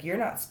 She's like, you're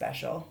not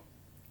special.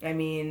 I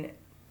mean,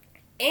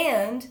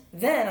 and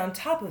then on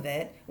top of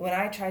it, when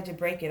I tried to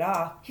break it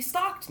off, he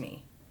stalked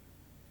me.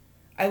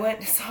 I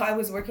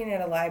was working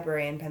at a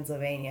library in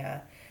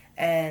Pennsylvania,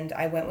 and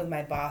I went with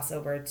my boss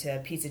over to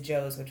Pizza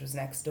Joe's, which was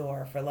next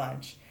door, for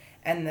lunch.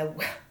 And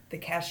the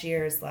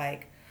cashier's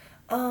like,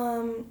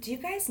 do you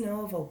guys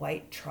know of a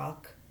white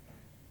truck?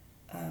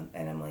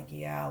 And I'm like,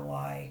 yeah,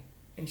 why?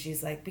 And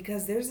she's like,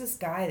 because there's this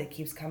guy that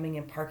keeps coming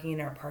and parking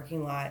in our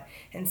parking lot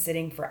and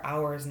sitting for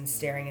hours and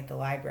staring at the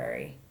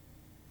library.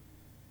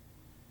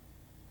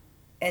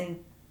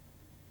 And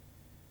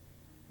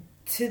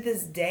to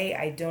this day,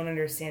 I don't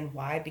understand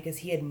why, because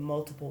he had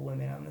multiple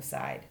women on the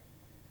side.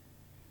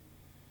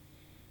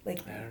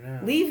 Like, I don't know.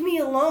 Leave me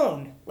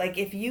alone. Like,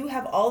 if you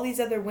have all these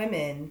other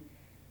women,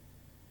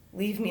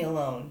 leave me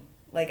alone.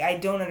 Like, I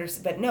don't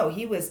understand. But no,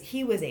 he was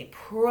a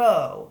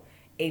pro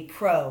at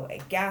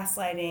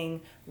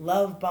gaslighting,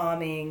 love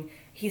bombing.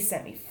 He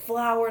sent me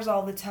flowers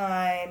all the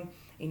time,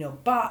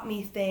 bought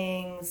me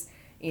things,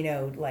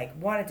 like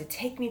wanted to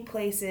take me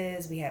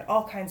places. We had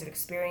all kinds of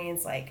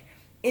experience. Like,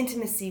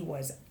 intimacy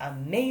was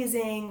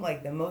amazing,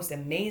 like the most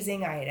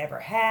amazing I had ever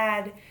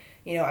had.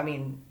 He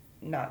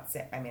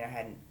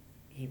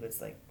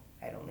was like,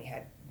 I'd only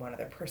had one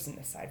other person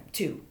this side,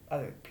 two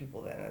other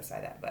people on the other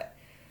side of that,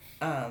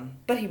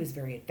 but he was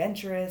very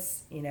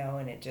adventurous,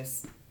 and it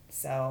just,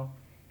 so,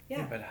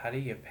 yeah. But how do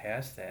you get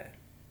past that?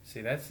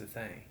 See, that's the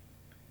thing.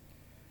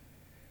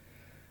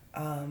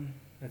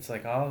 It's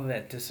like all of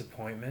that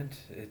disappointment,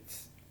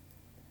 it's,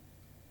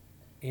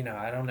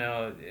 I don't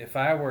know, if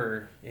I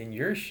were in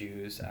your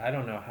shoes, I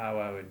don't know how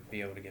I would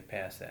be able to get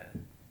past that.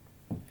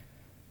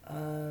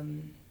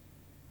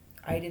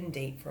 I didn't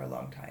date for a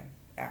long time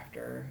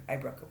after I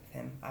broke up with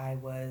him. I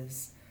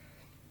was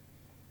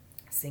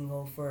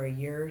single for a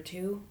year or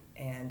two,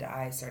 and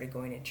I started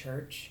going to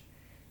church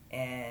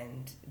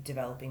and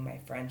developing my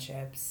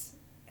friendships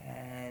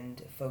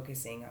and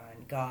focusing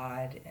on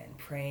God and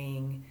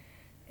praying.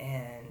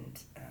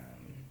 And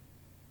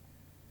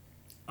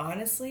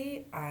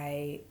honestly,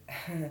 I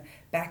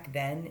back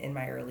then in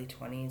my early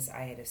 20s,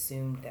 I had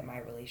assumed that my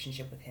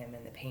relationship with him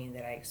and the pain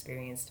that I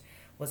experienced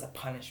was a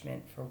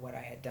punishment for what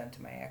I had done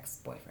to my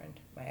ex-boyfriend,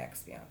 my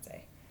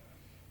ex-fiance.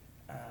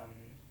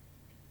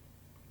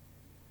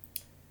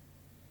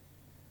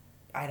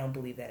 I don't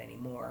believe that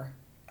anymore.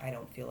 I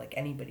don't feel like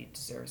anybody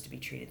deserves to be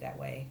treated that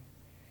way.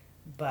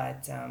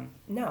 But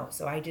no,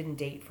 so I didn't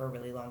date for a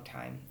really long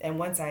time. And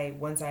once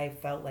I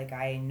felt like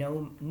I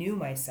knew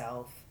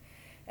myself,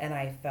 and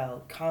I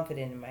felt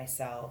confident in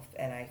myself,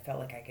 and I felt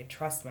like I could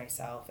trust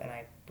myself, and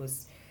I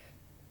was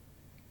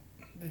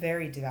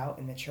very devout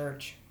in the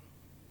church,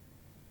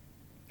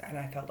 and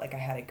I felt like I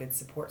had a good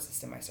support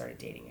system, I started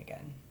dating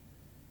again.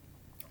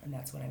 And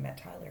that's when I met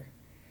Tyler.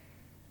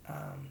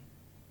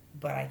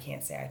 But I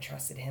can't say I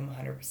trusted him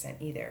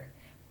 100% either.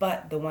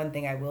 But the one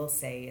thing I will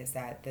say is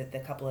that the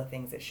couple of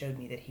things that showed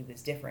me that he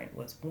was different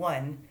was,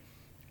 one,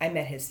 I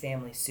met his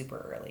family super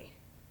early.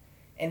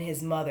 And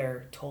his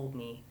mother told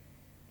me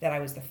that I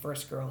was the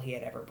first girl he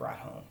had ever brought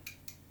home.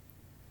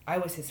 I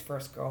was his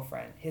first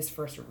girlfriend, his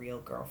first real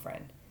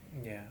girlfriend.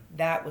 Yeah.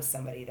 That was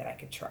somebody that I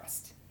could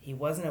trust. He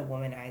wasn't a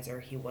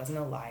womanizer. He wasn't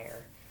a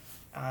liar.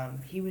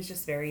 He was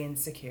just very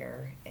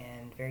insecure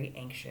and very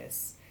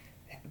anxious,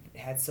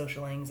 had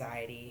social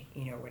anxiety,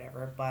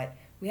 whatever. But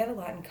we had a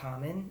lot in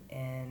common,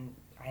 and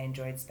I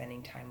enjoyed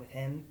spending time with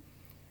him.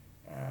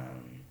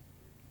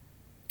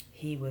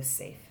 He was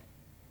safe.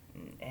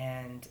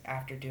 And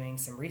after doing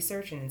some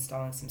research and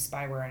installing some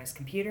spyware on his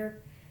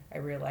computer, I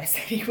realized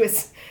that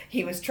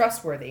he was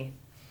trustworthy,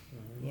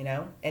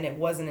 Mm-hmm. And it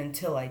wasn't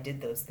until I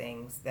did those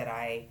things that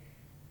I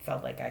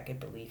felt like I could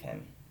believe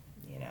him,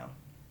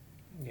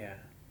 Yeah.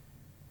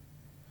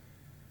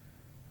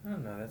 I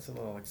don't know, that's a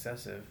little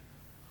excessive,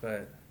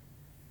 but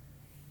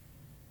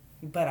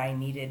I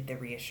needed the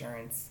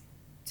reassurance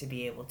to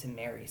be able to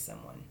marry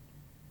someone.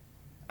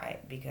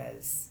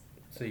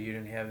 So you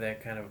didn't have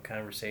that kind of a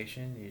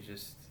conversation? You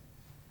just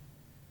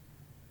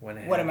went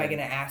ahead? What am I going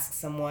to ask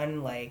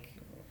someone,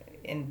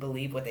 and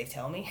believe what they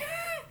tell me?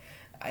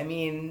 I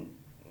mean,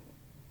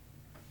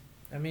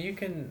 you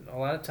can, a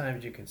lot of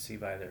times you can see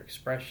by their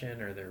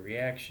expression or their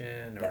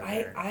reaction. But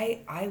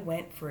I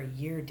went for a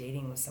year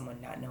dating with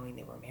someone not knowing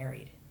they were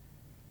married.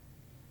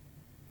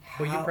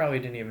 Well, you probably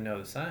didn't even know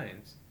the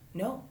signs.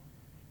 No.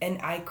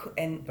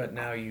 But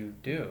now you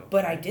do.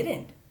 But I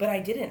didn't.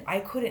 I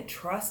couldn't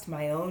trust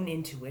my own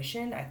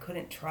intuition. I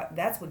couldn't trust.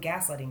 That's what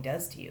gaslighting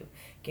does to you.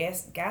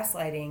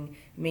 Gaslighting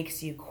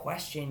makes you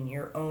question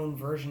your own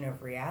version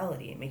of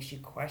reality. It makes you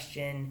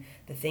question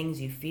the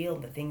things you feel,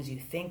 the things you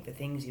think, the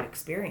things you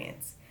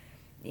experience.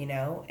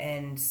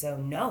 And so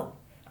no,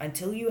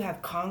 until you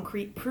have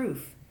concrete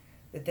proof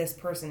that this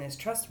person is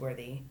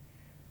trustworthy,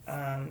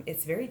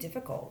 it's very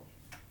difficult,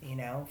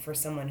 for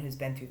someone who's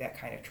been through that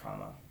kind of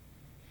trauma.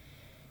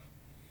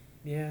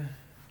 Yeah.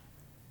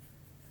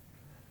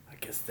 I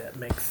guess that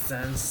makes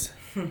sense.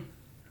 The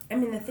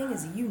thing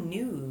is, you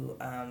knew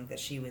that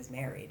she was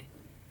married,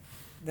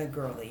 the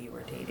girl that you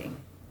were dating.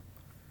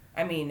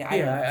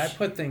 I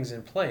put things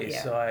in place,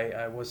 Yeah. so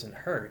I wasn't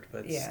hurt,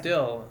 but Yeah.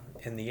 still,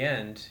 in the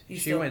end,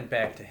 she went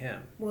back to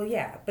him. Well,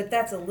 yeah, but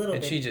that's a little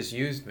and bit... she just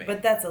used me.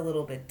 But that's a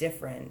little bit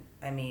different,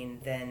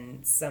 than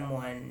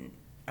someone...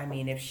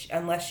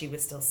 unless she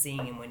was still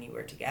seeing him when you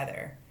were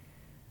together,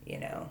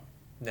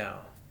 No,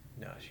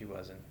 she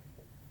wasn't.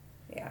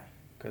 Yeah.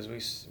 Because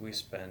we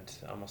spent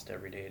almost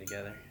every day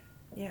together.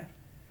 Yeah.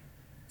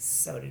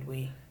 So did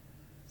we.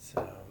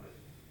 So...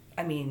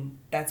 I mean,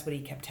 that's what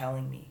he kept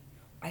telling me.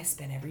 I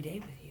spent every day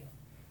with you.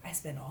 I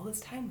spent all this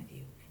time with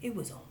you. It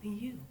was only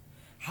you.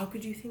 How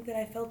could you think that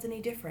I felt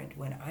any different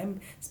when I'm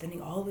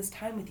spending all this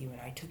time with you and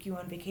I took you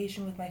on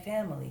vacation with my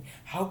family?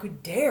 How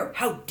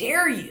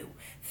dare you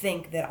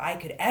think that I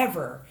could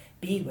ever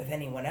be with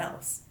anyone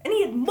else? And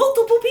he had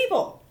multiple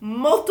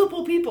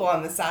people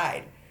on the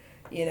side,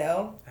 you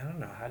know? I don't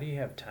know. How do you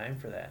have time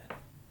for that?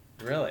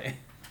 Really?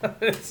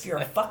 If you're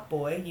a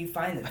fuckboy, you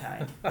find the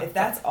time. If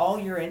that's all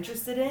you're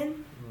interested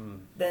in,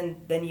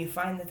 then you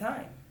find the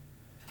time.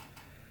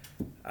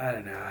 I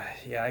don't know.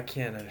 Yeah, I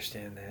can't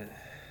understand that.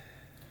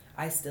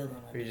 I still don't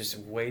understand. You just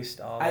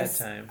waste all that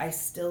time. I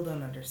still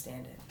don't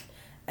understand it.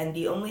 And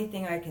the only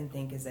thing I can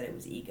think is that it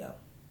was ego.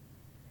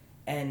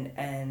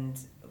 And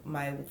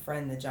my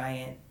friend the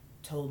Giant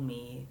told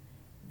me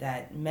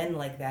that men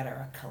like that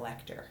are a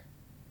collector.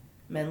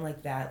 Men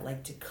like that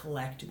like to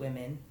collect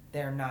women.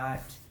 They're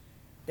not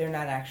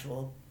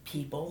actual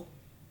people.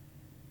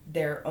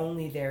 They're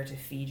only there to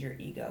feed your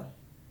ego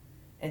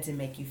and to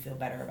make you feel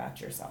better about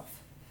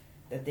yourself.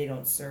 That they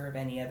don't serve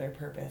any other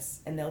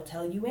purpose. And they'll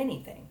tell you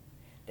anything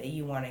that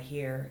you want to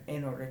hear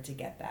in order to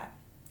get that.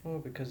 Well,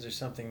 because there's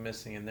something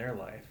missing in their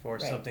life or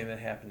Right. something that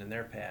happened in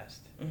their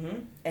past. Mm-hmm.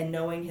 And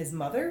knowing his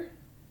mother,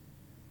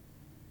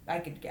 I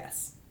could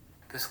guess.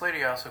 This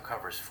lady also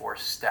covers 4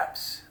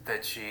 steps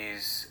that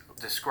she's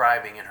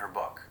describing in her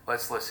book.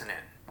 Let's listen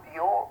in.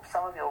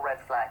 Some of your red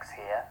flags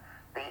here,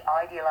 the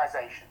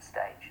idealization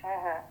stage.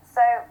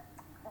 So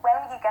when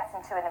you get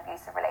into an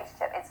abusive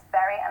relationship, it's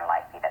very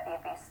unlikely that the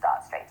abuse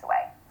starts straight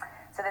away.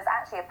 So there's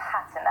actually a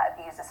pattern that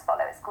abusers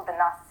follow. It's called the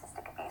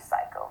narcissistic abuse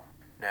cycle.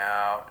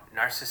 Now,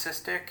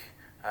 narcissistic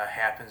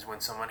happens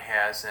when someone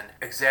has an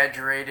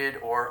exaggerated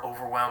or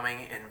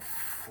overwhelming,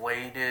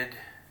 inflated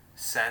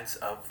sense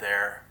of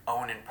their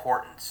own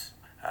importance.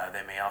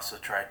 They may also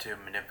try to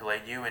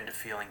manipulate you into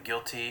feeling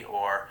guilty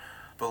or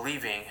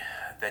believing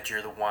that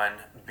you're the one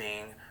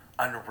being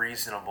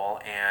unreasonable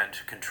and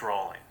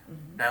controlling.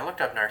 Now, I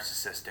looked up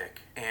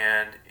narcissistic,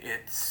 and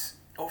it's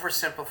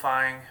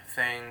oversimplifying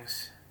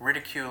things,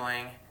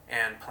 ridiculing,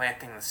 and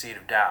planting the seed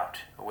of doubt,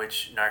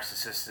 which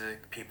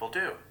narcissistic people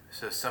do.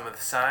 So some of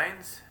the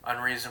signs: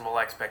 unreasonable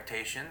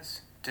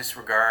expectations,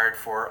 disregard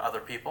for other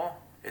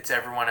people, it's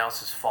everyone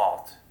else's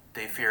fault,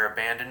 they fear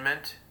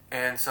abandonment,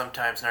 and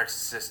sometimes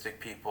narcissistic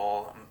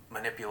people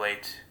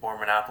manipulate or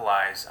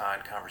monopolize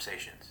on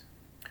conversations.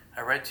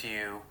 I read to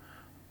you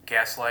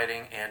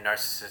gaslighting and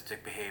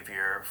narcissistic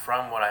behavior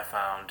from what I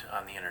found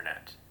on the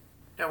internet.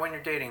 Now, when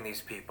you're dating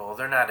these people,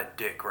 they're not a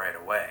dick right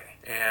away,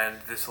 and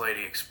this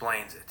lady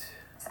explains it.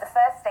 So the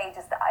first stage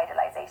is the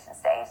idealization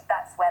stage.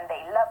 That's when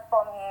they love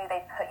bomb you,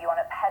 they put you on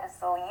a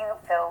pedestal, you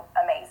feel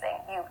amazing.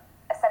 You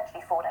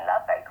essentially fall in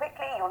love very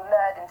quickly, you're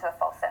lured into a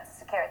false sense of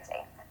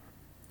security.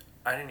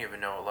 I didn't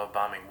even know what love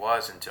bombing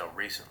was until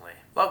recently.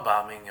 Love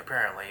bombing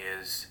apparently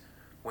is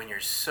when you're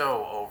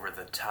so over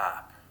the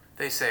top.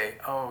 They say,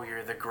 oh,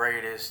 you're the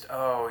greatest,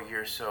 oh,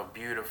 you're so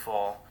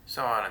beautiful,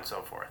 so on and so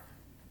forth.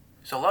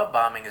 So love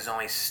bombing is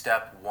only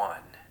step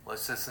 1.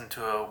 Let's listen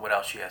to what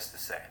else she has to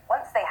say.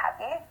 Once they have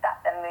you,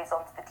 that then moves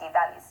on to the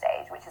devalue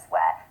stage, which is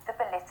where the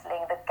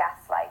belittling, the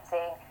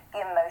gaslighting,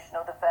 the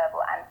emotional, the verbal,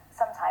 and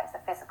sometimes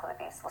the physical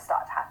abuse will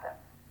start to happen.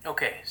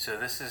 Okay, so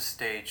this is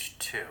stage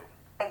 2.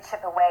 They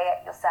chip away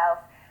at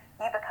yourself,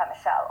 you become a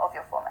shell of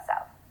your former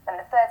self. Then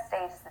the third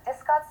stage is the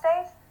discard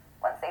stage.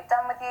 Once they've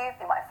done with you,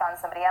 they might have found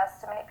somebody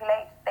else to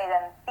manipulate. They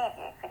then leave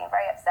you, feeling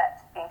very upset,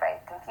 being very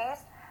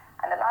confused.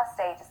 And the last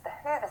stage is the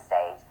hoover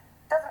stage.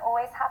 Doesn't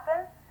always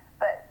happen,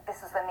 but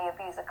this is when the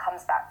abuser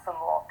comes back for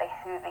more. They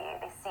hoover you.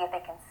 They see if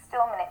they can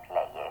still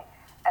manipulate you.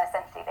 And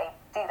essentially they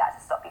do that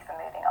to stop you from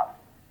moving on.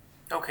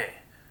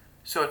 Okay,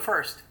 so at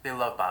first they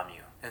love bomb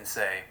you and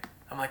say,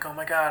 I'm like, oh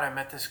my god, I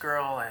met this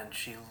girl and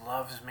she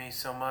loves me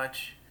so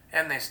much.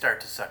 And they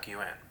start to suck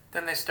you in.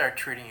 Then they start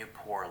treating you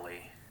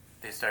poorly.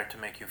 They start to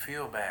make you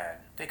feel bad.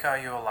 They call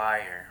you a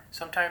liar.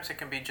 Sometimes it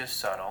can be just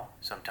subtle,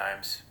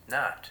 sometimes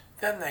not.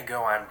 Then they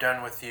go, I'm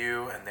done with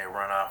you, and they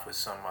run off with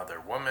some other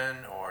woman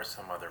or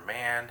some other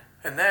man.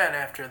 And then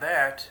after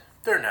that,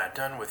 they're not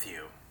done with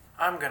you.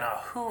 I'm gonna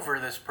hoover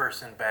this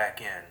person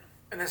back in.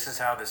 And this is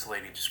how this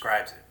lady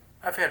describes it.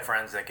 I've had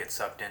friends that get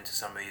sucked into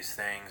some of these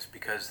things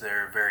because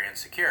they're very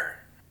insecure.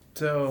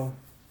 So,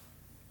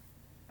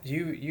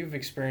 you've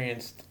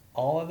experienced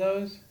all of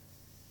those?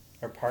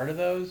 Or part of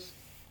those?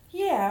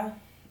 Yeah,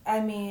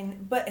 I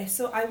mean, but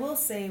so I will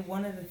say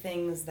one of the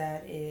things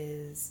that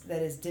is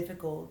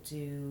difficult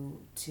to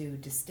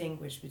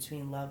distinguish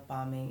between love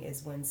bombing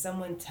is when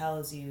someone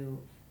tells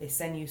you, they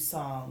send you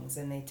songs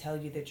and they tell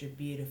you that you're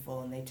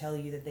beautiful and they tell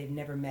you that they've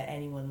never met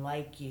anyone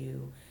like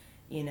you,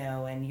 you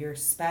know, and you're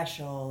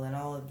special and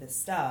all of this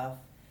stuff,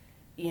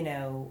 you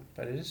know.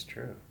 But it is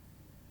true.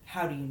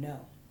 How do you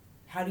know?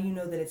 How do you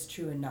know that it's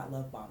true and not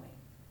love bombing?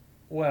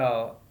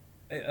 Well,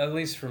 at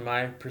least from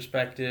my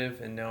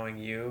perspective and knowing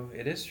you,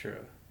 it is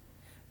true.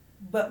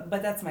 But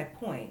that's my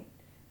point,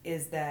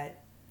 is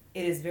that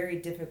it is very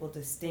difficult to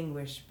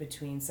distinguish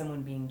between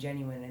someone being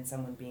genuine and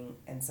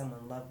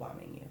someone love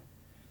bombing you.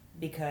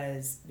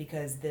 because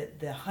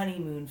the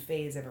honeymoon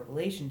phase of a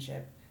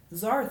relationship,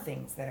 those are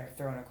things that are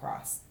thrown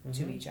across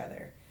to each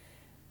other.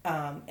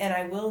 And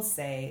I will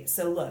say,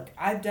 so look,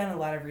 I've done a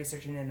lot of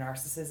research into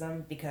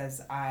narcissism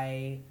because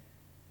I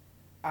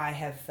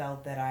have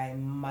felt that I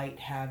might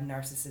have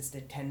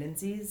narcissistic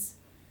tendencies.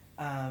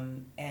 But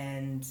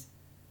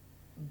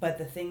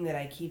the thing that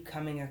I keep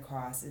coming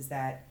across is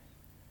that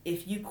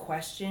if you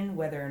question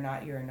whether or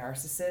not you're a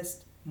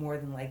narcissist, more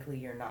than likely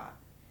you're not.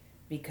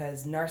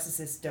 Because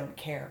narcissists don't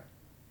care.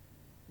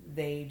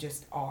 They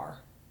just are.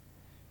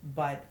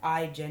 But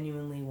I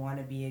genuinely want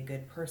to be a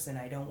good person.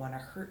 I don't want to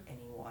hurt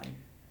anyone.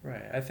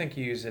 Right. I think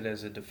you use it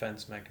as a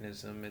defense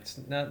mechanism. It's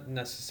not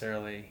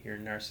necessarily you're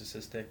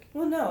narcissistic.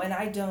 Well, no, and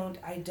I don't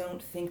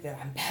think that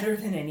I'm better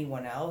than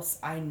anyone else.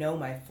 I know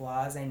my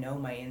flaws. I know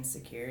my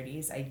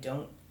insecurities. I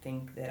don't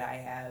think that I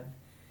have,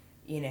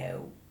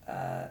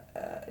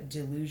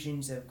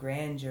 delusions of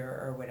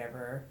grandeur or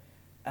whatever.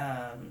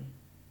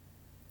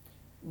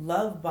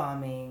 Love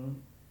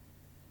bombing,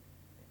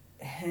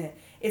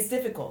 it's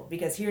difficult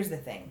because here's the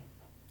thing,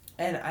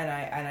 and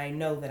I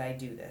know that I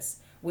do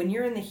this. When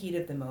you're in the heat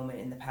of the moment,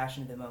 in the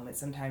passion of the moment,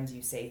 sometimes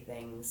you say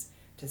things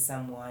to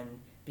someone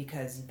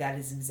because that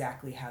is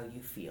exactly how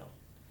you feel.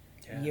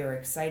 Yeah. You're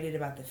excited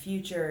about the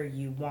future.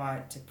 You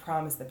want to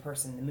promise the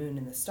person the moon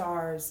and the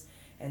stars,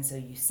 and so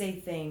you say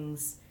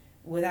things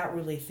without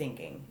really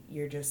thinking.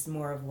 You're just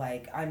more of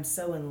like, I'm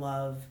so in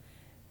love,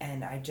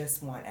 and I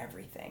just want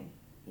everything,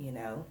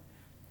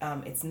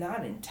 It's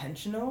not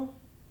intentional,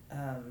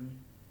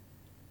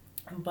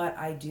 but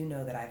I do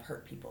know that I've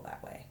hurt people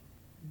that way.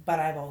 But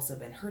I've also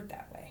been hurt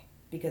that way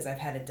because I've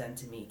had it done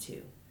to me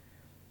too.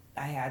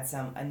 I had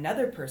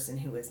another person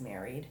who was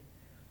married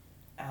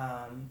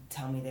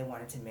tell me they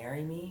wanted to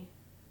marry me,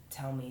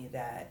 tell me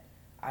that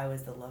I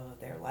was the love of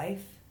their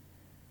life,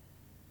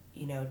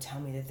 tell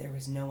me that there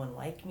was no one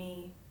like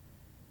me,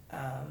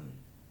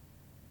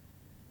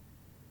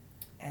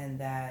 and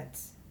that,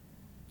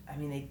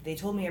 they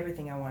told me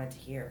everything I wanted to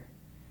hear,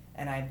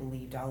 and I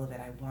believed all of it.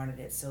 I wanted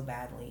it so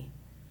badly.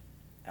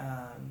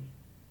 But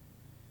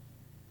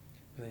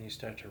then you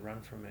start to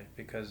run from it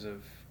because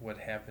of what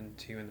happened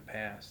to you in the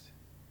past.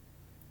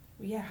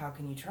 Well, yeah, how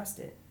can you trust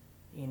it?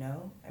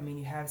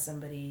 You have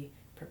somebody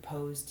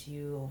propose to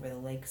you over the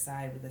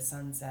lakeside with a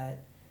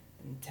sunset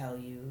and tell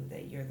you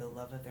that you're the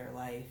love of their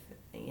life,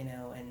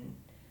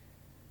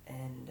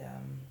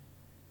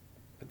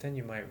 But then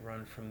you might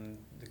run from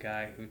the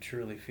guy who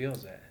truly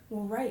feels that.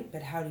 Well, right,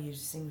 but how do you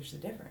distinguish the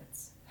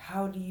difference?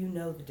 How do you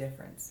know the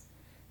difference?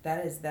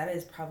 That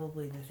is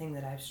probably the thing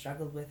that I've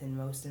struggled with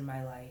most in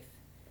my life.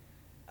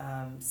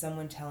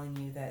 Someone telling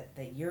you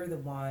that you're the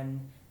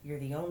one, you're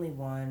the only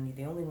one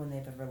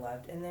they've ever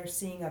loved, and they're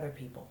seeing other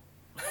people.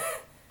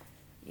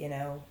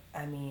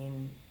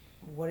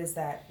 What is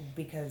that?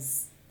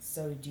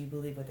 So do you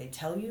believe what they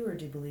tell you, or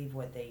do you believe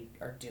what they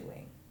are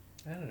doing?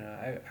 I don't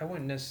know. I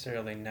wouldn't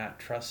necessarily not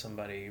trust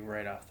somebody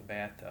right off the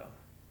bat, though,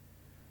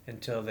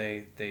 until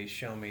they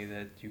show me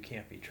that you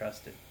can't be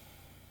trusted.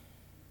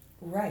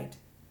 Right.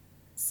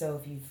 So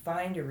if you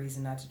find a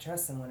reason not to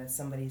trust someone, if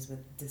somebody's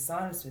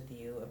dishonest with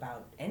you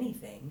about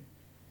anything,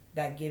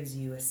 that gives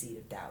you a seed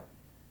of doubt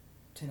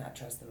to not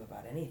trust them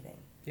about anything.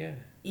 Yeah.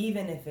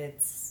 Even if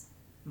it's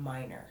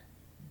minor,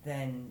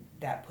 then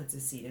that puts a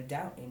seed of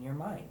doubt in your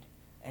mind,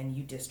 and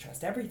you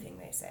distrust everything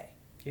they say.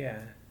 Yeah.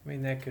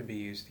 That could be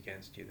used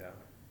against you,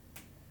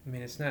 though.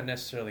 It's not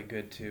necessarily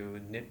good to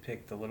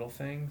nitpick the little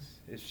things.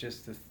 It's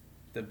just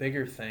the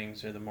bigger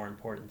things are the more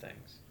important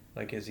things.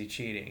 Like, is he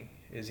cheating?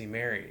 Is he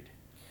married?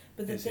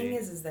 But the thing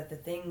is that the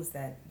things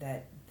that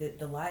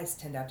the lies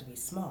tend out to be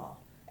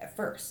small at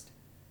first,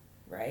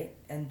 right?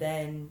 And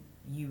then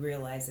you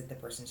realize that the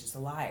person's just a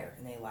liar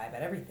and they lie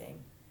about everything.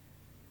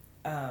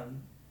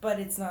 But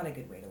it's not a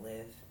good way to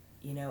live.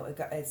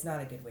 It's not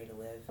a good way to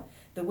live.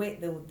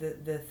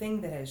 The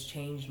thing that has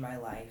changed my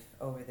life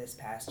over this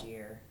past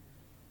year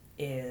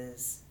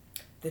is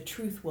the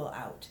truth will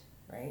out,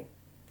 right?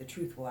 The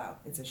truth will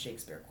out. It's a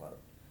Shakespeare quote.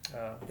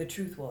 The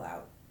truth will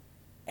out.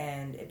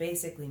 And it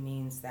basically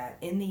means that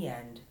in the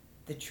end,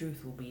 the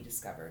truth will be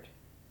discovered.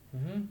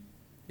 Mm-hmm.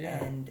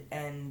 Yeah. And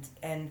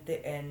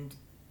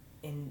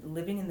in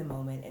living in the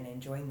moment and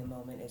enjoying the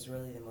moment is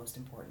really the most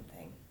important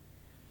thing.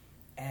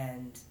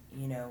 And,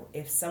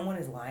 if someone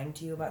is lying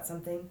to you about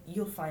something,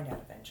 you'll find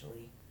out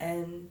eventually.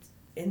 And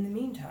in the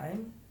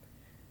meantime,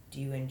 do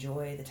you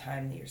enjoy the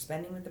time that you're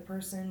spending with the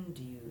person?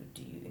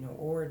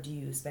 Or do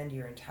you spend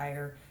your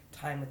entire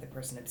time with the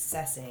person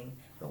obsessing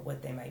about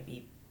what they might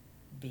be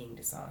being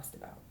dishonest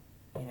about?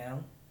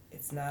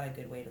 It's not a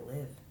good way to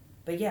live.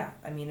 But yeah,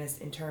 as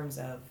in terms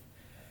of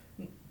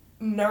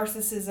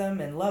narcissism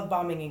and love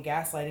bombing and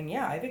gaslighting,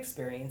 yeah, I've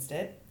experienced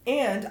it.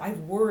 And I've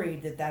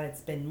worried that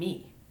it's been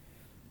me.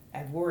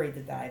 I've worried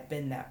that I've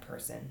been that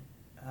person.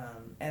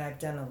 And I've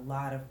done a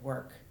lot of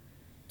work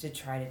to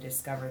try to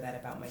discover that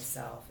about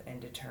myself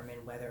and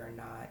determine whether or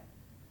not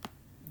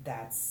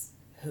that's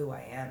who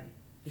I am.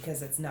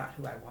 Because it's not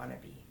who I want to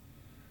be.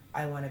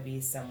 I want to be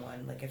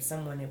someone, like if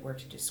someone were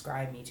to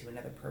describe me to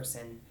another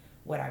person,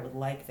 What I would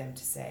like them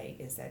to say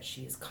is that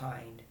she is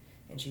kind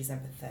and she's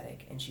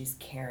empathetic and she's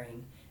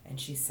caring and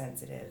she's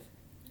sensitive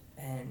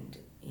and,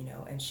 you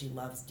know, and she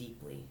loves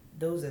deeply.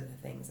 Those are the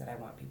things that I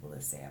want people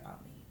to say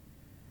about me.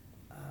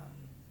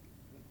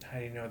 How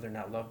do you know they're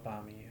not love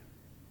bombing you?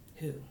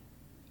 Who?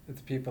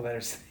 The people that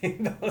are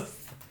saying those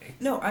things.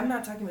 No, I'm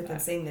not talking about them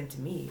saying them to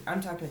me.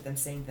 I'm talking about them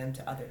saying them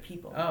to other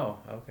people. Oh,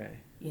 okay.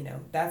 You know,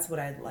 that's what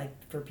I'd like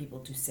for people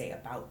to say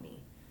about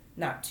me,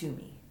 not to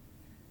me.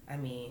 I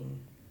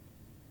mean...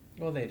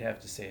 Well, they'd have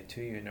to say it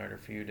to you in order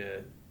for you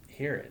to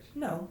hear it.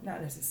 No,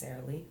 not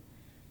necessarily.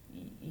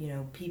 You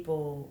know,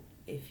 people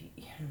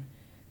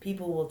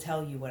will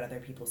tell you what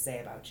other people say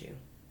about you.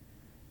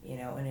 You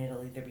know, and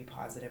it'll either be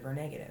positive or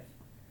negative.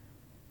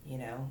 You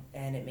know,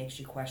 and it makes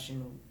you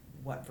question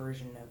what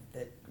version of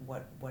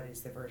what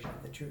is the version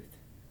of the truth.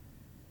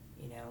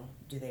 You know,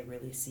 do they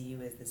really see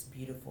you as this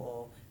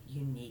beautiful,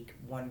 unique,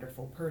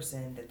 wonderful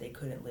person that they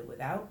couldn't live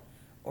without,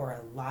 or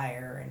a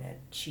liar and a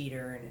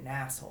cheater and an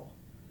asshole?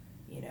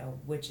 You know,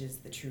 which is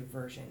the true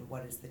version?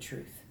 What is the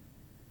truth?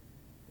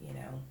 You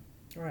know?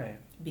 Right.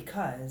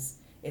 Because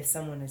if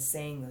someone is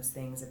saying those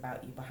things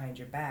about you behind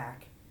your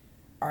back,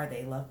 are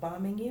they love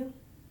bombing you?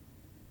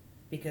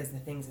 Because the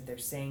things that they're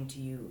saying to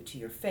you to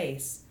your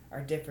face are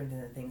different than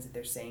the things that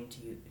they're saying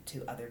to you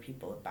to other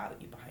people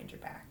about you behind your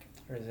back.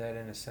 Or is that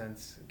in a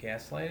sense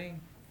gaslighting?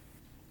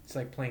 It's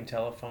like playing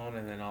telephone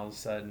and then all of a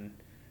sudden,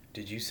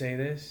 did you say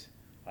this?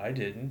 I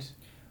didn't.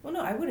 Well, no,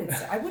 I wouldn't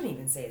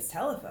even say it's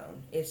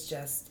telephone. It's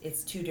just,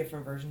 it's two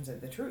different versions of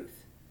the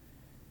truth.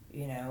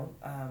 You know,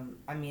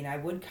 I mean, I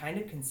would kind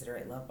of consider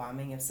it love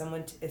bombing if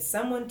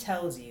someone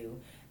tells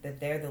you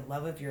that they're the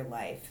love of your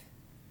life,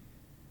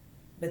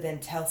 but then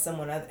tell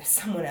someone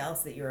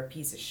else that you're a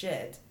piece of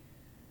shit.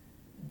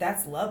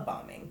 That's love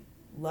bombing.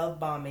 Love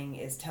bombing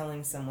is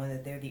telling someone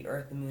that they're the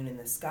earth, the moon, and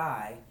the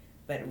sky,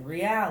 but in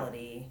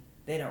reality,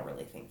 they don't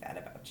really think that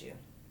about you.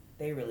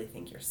 They really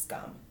think you're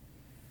scum.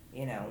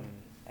 You know,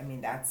 I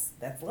mean, that's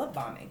love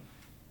bombing.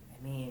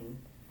 I mean,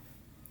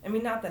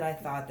 not that I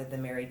thought that the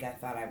married guy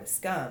thought I was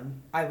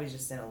scum. I was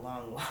just in a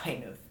long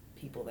line of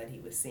people that he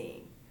was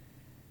seeing.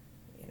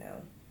 You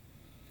know,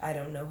 I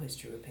don't know his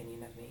true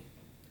opinion of me,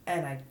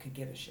 and I could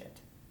give a shit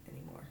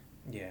anymore.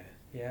 Yeah,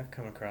 I've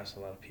come across a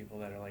lot of people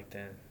that are like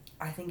that.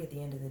 I think at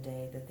the end of the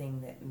day, the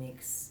thing that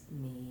makes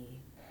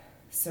me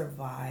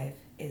survive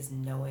is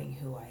knowing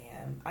who I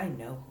am. I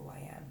know who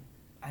I am.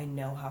 I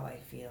know how I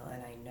feel,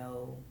 and I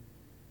know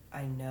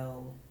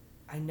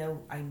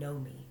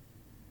me.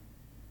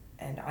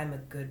 And I'm a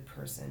good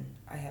person.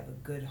 I have a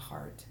good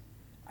heart.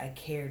 I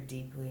care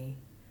deeply,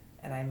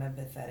 and I'm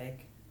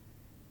empathetic,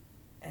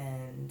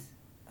 and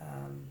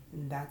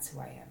that's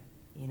who I am,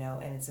 you know.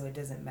 And so it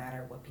doesn't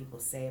matter what people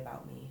say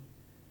about me,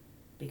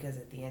 because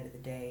at the end of the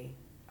day,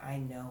 I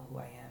know who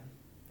I am,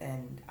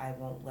 and I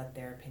won't let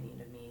their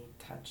opinion of me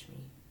touch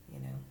me, you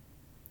know.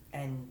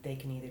 And they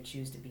can either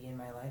choose to be in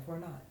my life or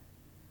not.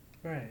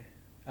 Right.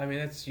 I mean,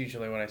 that's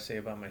usually what I say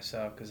about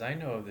myself, because I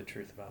know the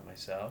truth about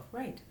myself.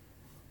 Right.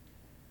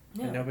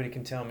 No. And nobody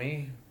can tell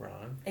me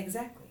wrong.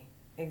 Exactly.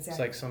 It's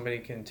like somebody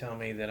can tell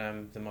me that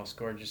I'm the most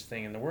gorgeous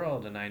thing in the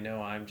world, and I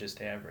know I'm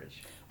just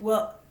average.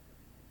 Well,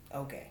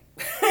 okay.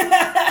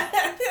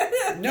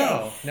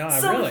 No,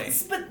 really.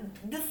 But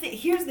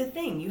here's the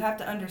thing. You have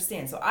to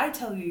understand. So I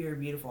tell you you're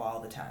beautiful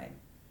all the time,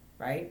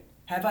 right?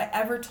 Have I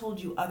ever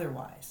told you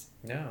otherwise?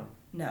 No.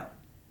 No.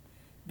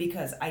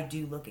 Because I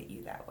do look at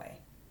you that way.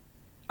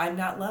 I'm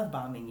not love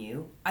bombing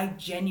you. I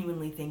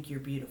genuinely think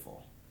you're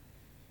beautiful.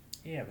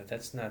 Yeah, but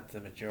that's not the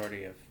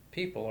majority of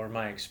people or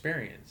my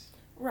experience.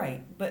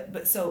 Right.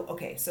 But so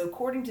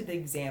according to the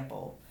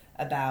example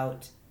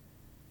about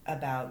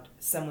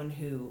someone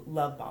who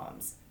love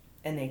bombs,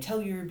 and they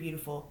tell you you're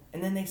beautiful,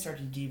 and then they start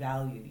to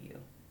devalue you.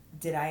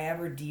 Did I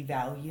ever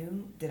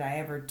devalue? Did I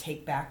ever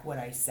take back what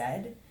I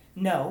said?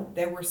 No,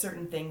 there were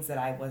certain things that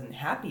I wasn't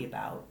happy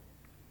about.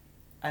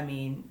 I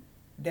mean,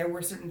 there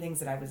were certain things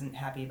that I wasn't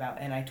happy about,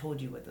 and I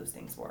told you what those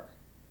things were.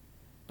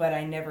 But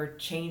I never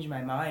changed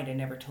my mind. I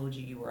never told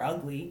you were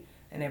ugly.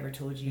 I never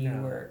told you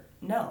you were...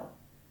 No.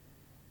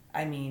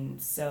 I mean,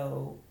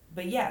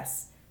 but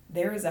yes,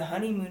 there is a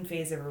honeymoon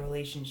phase of a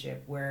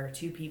relationship where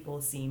two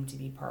people seem to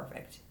be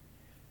perfect.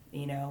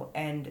 You know,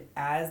 and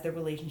as the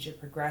relationship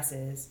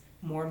progresses,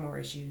 more and more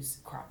issues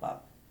crop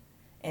up.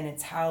 And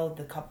it's how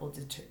the couple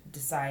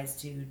decides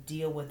to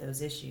deal with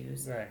those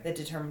issues that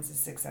determines the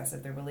success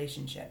of the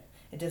relationship.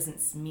 It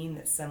doesn't mean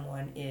that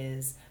someone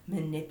is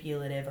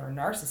manipulative or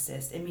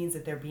narcissist. It means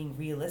that they're being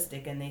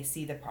realistic and they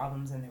see the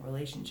problems in the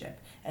relationship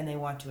and they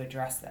want to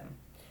address them.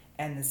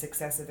 And the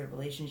success of the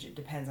relationship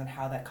depends on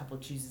how that couple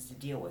chooses to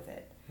deal with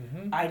it.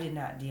 Mm-hmm. I did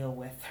not deal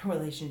with the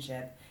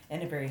relationship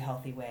in a very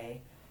healthy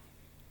way.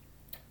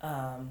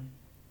 I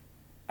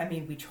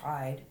mean, we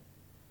tried.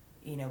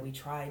 You know, we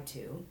tried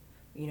to.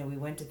 You know, we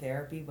went to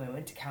therapy, we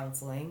went to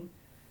counseling.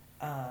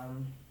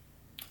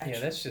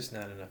 That's just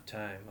not enough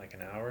time, like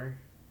an hour.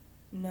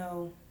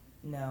 No.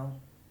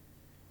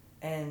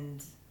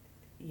 And,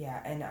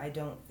 Yeah, and I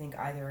don't think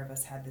either of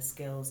us had the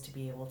skills to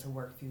be able to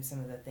work through some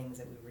of the things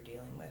that we were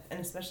dealing with, and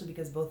especially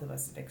because both of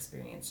us have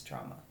experienced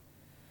trauma.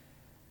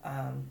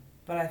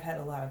 But I've had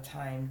a lot of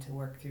time to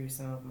work through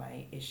some of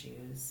my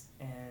issues,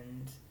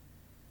 and,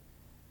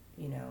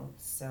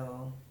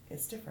 so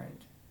it's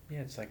different. Yeah,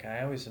 it's like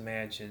I always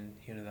imagine,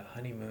 the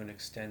honeymoon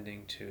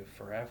extending to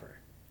forever.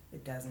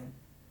 It doesn't.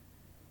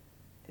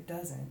 It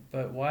doesn't.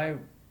 But why?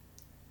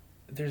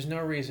 There's no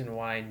reason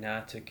why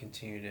not to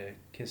continue to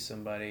kiss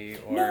somebody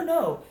or...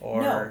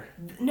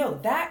 No,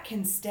 that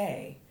can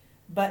stay.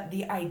 But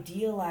the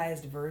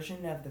idealized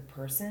version of the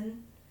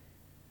person,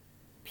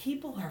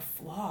 people are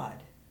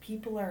flawed.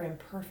 People are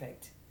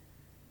imperfect.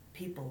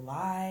 People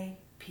lie.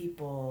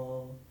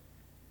 People,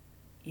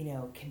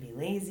 can be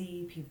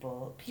lazy.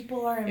 People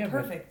are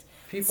imperfect.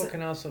 People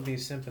can also be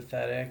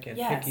sympathetic and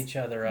yes. pick each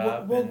other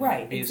up. Well, and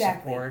right, be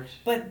exactly. Support.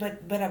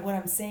 But what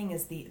I'm saying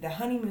is the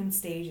honeymoon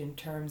stage in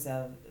terms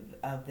of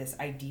this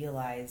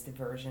idealized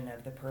version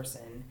of the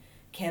person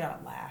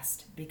cannot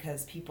last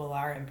because people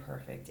are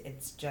imperfect.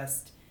 It's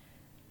just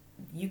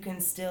you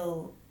can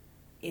still.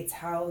 It's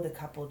how the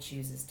couple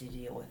chooses to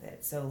deal with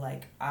it. So,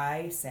 like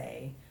I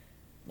say,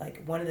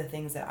 like one of the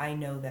things that I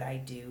know that I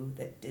do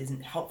that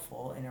isn't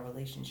helpful in a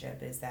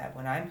relationship is that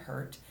when I'm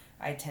hurt,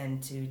 I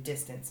tend to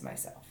distance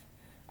myself.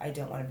 I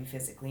don't want to be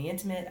physically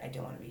intimate. I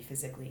don't want to be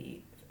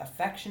physically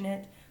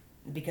affectionate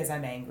because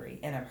I'm angry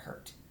and I'm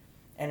hurt.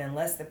 And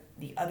unless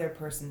the other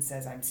person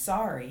says I'm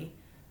sorry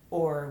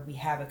or we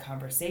have a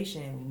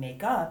conversation and we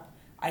make up,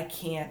 I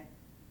can't,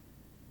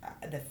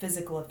 the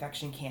physical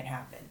affection can't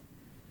happen.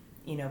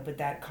 But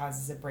that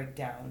causes a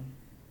breakdown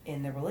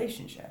in the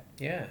relationship.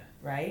 Yeah.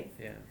 Right?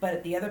 Yeah.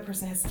 But the other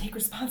person has to take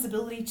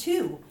responsibility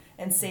too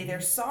and say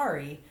they're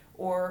sorry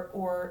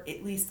or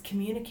at least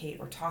communicate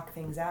or talk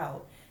things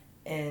out.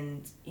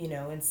 And,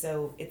 and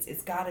so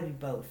it's got to be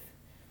both.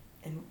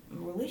 And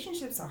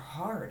relationships are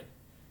hard.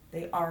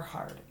 They are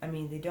hard. I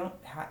mean, they don't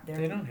have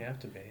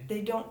to be.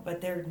 They don't,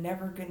 but they're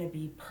never going to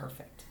be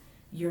perfect.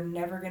 You're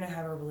never going to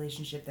have a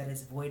relationship that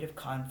is void of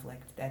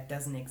conflict, that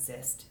doesn't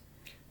exist.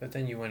 But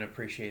then you want to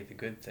appreciate the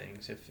good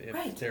things if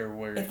right. there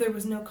were... If there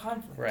was no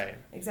conflict. Right.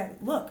 Exactly.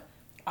 Look,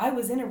 I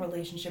was in a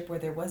relationship where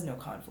there was no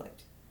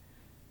conflict.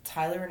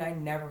 Tyler and I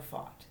never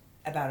fought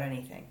about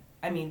anything.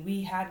 I mean,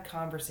 we had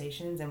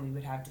conversations and we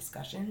would have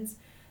discussions,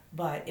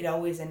 but it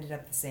always ended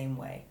up the same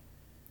way.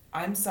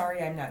 I'm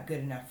sorry I'm not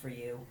good enough for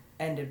you.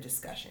 End of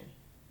discussion.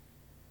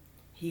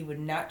 He would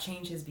not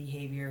change his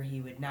behavior.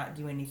 He would not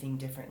do anything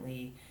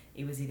differently.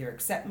 It was either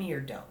accept me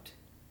or don't.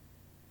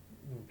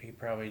 He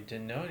probably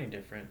didn't know any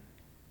different.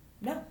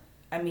 No.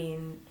 I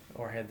mean...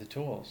 Or had the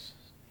tools.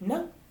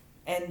 No.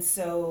 And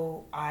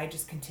so I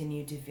just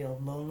continued to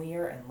feel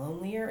lonelier and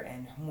lonelier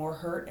and more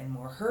hurt,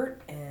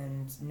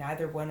 and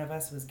neither one of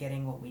us was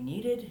getting what we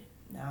needed,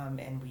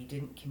 and we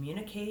didn't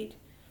communicate.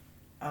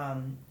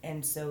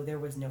 And so there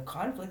was no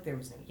conflict, there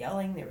was no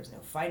yelling, there was no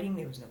fighting,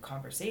 there was no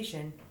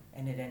conversation,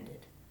 and it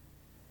ended.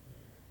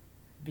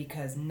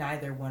 Because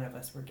neither one of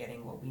us were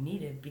getting what we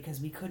needed because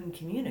we couldn't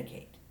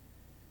communicate.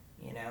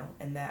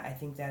 And that, I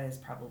think that is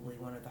probably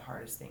one of the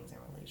hardest things in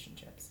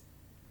relationships.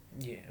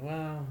 Yeah,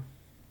 well,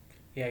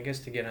 yeah, I guess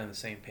to get on the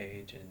same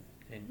page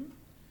and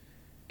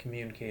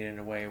communicate in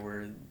a way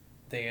where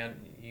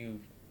you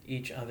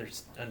each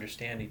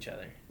understand each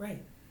other.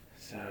 Right.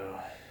 So,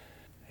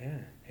 yeah.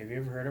 Have you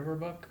ever heard of her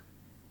book?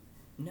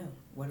 No.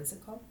 What is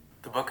it called?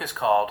 The book is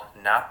called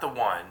Not the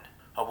One,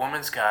 A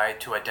Woman's Guide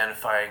to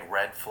Identifying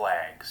Red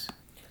Flags.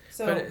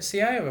 But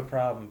see, I have a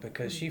problem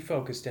because she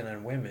focused in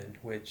on women,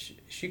 which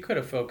she could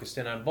have focused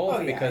in on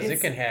both because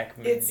it can hack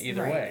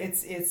either way.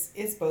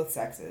 It's both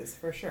sexes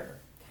for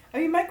sure. I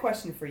mean, my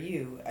question for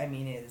you,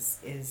 is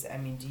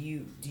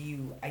do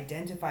you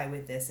identify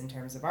with this in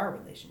terms of our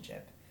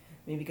relationship?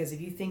 I mean, because if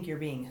you think you're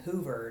being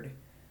hoovered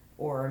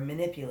or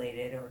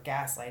manipulated or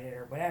gaslighted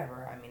or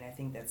whatever, I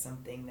think that's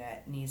something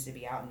that needs to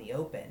be out in the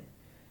open,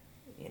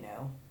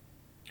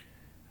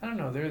 I don't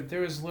know.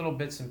 There was little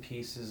bits and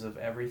pieces of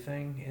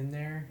everything in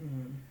there.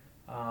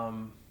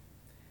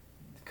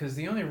 Because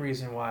the only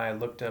reason why I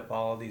looked up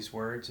all of these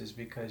words is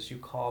because you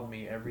called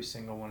me every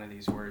single one of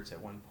these words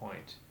at one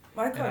point.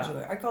 Well,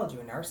 I called you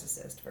a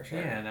narcissist for sure.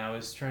 Yeah, and I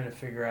was trying to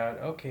figure out,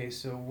 okay,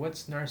 so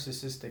what's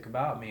narcissistic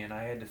about me? And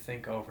I had to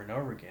think over and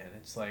over again.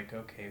 It's like,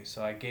 okay,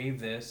 so I gave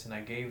this and I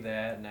gave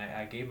that and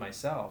I gave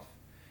myself.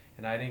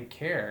 And I didn't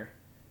care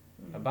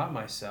about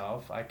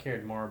myself. I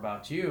cared more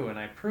about you, and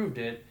I proved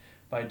it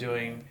by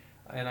doing,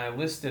 and I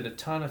listed a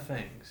ton of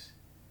things.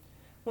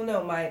 Well,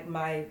 no, my.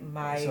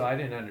 So I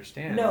didn't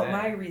understand. No,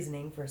 my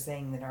reasoning for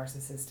saying the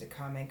narcissistic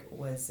comic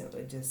was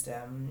just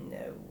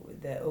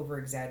the over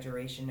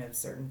exaggeration of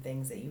certain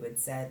things that you had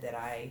said that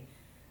I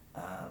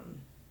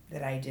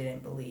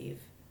didn't believe.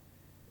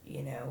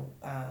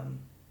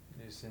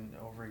 There's an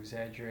over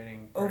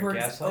exaggerating.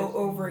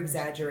 Over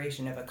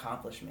exaggeration of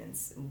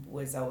accomplishments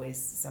was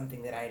always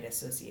something that I had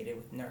associated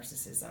with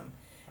narcissism,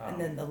 and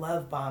then the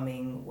love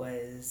bombing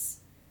was,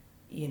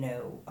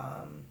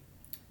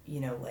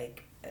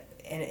 like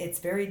and it's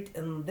very,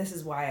 and this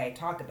is why I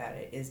talk about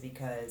it, is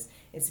because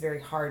it's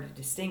very hard to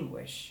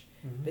distinguish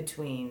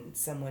between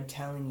someone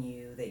telling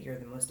you that you're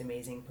the most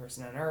amazing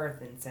person on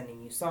earth and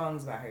sending you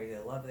songs about how you're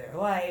the love of their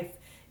life,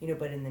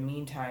 but in the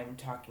meantime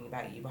talking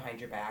about you behind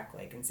your back,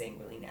 like, and saying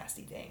really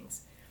nasty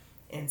things.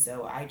 And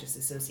so I just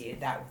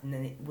associated that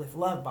with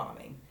love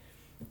bombing.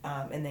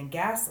 And then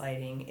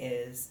gaslighting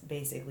is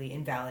basically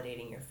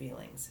invalidating your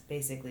feelings,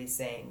 basically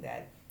saying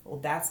that, well,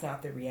 that's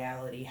not the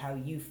reality. How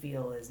you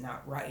feel is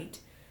not right,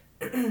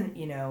 and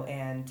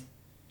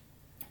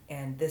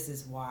this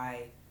is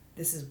why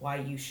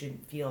you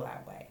shouldn't feel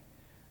that way.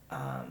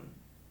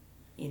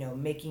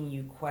 Making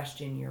you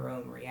question your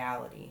own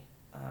reality.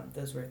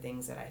 Those were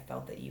things that I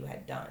felt that you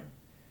had done.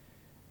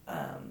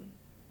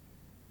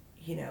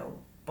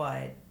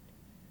 But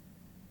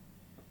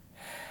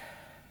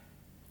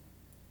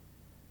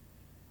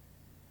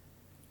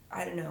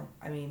I don't know.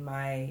 I mean,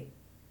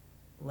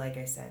 like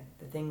I said,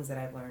 the things that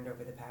I've learned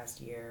over the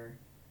past year,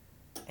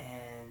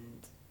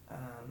 and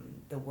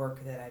the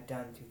work that I've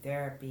done through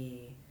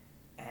therapy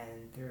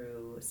and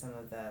through some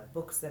of the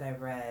books that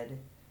I've read,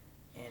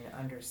 and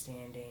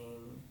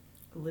understanding,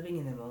 living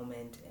in the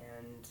moment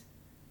and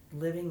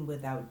living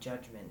without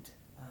judgment.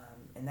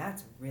 And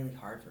that's really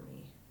hard for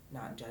me,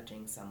 not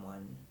judging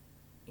someone,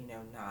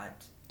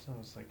 not... It's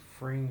almost like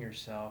freeing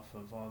yourself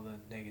of all the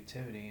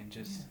negativity and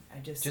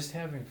just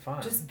having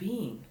fun. Just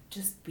being.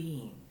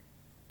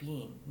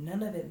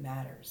 None of it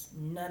matters.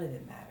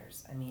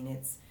 I mean,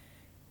 it's,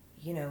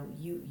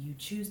 you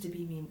choose to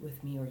be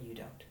with me or you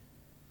don't.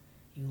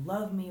 You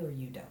love me or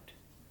you don't.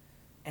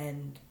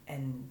 And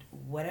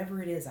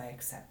whatever it is, I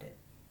accept it.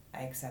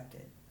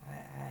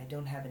 I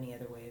don't have any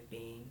other way of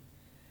being.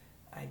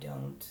 I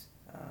don't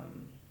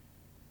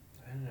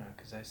know,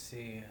 because I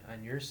see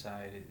on your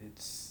side,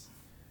 it's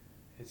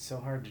so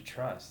hard to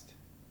trust.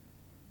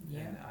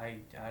 Yeah. And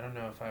I don't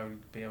know if I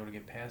would be able to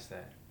get past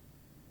that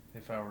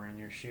if I were in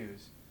your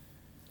shoes.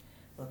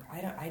 Look,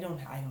 I don't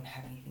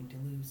have anything to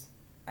lose.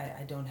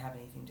 I don't have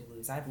anything to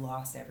lose. I've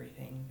lost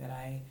everything that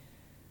I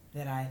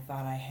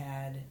thought I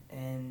had,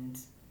 and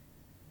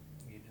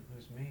you didn't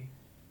lose me.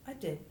 I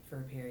did for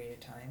a period of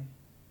time.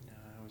 No,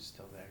 I was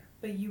still there.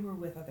 But you were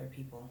with other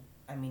people.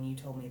 I mean, you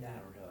told me that.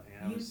 Not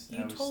really.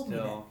 You told me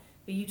that.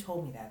 But you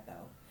told me that,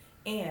 though.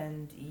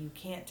 And you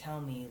can't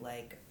tell me,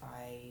 like,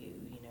 I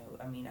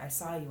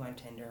saw you on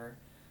Tinder,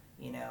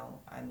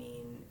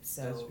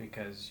 so... That's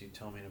because you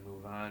told me to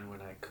move on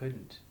when I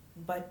couldn't.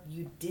 But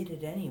you did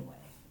it anyway.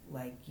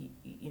 Like,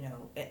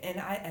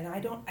 and I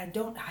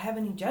don't have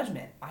any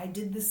judgment. I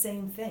did the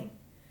same thing.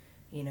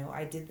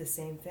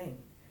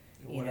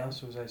 What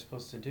else was I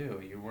supposed to do?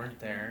 You weren't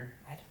there.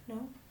 I don't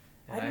know.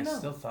 And I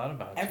still thought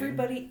about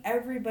Everybody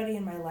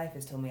in my life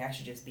has told me I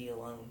should just be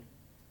alone.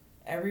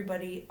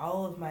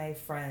 All of my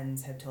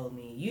friends have told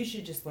me, you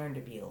should just learn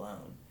to be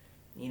alone.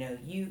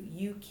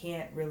 You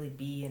can't really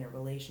be in a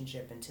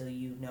relationship until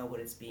you know what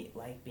it's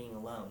like being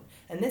alone.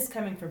 And this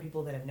coming from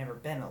people that have never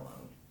been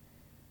alone.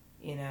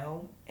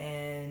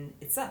 And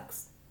it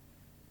sucks.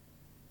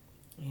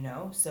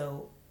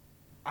 So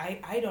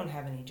I don't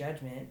have any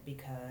judgment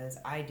because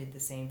I did the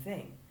same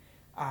thing.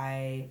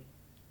 I,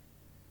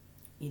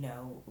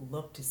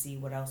 looked to see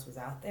what else was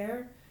out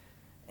there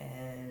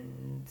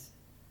and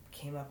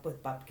came up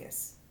with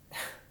Bupkis.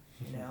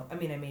 I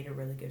mean, I made a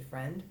really good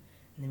friend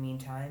in the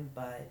meantime,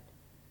 but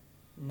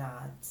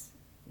not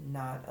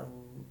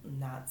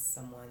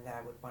someone that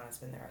I would want to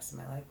spend the rest of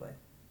my life with,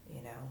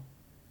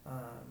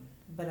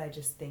 but I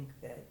just think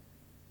that,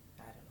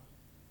 I don't know,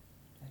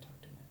 I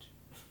talk too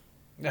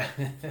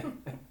much.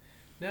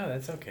 No,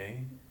 that's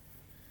okay.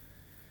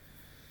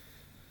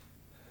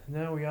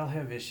 No, we all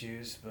have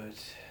issues, but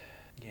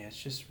yeah,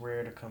 it's just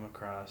rare to come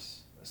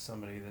across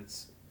somebody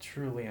that's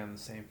truly on the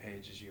same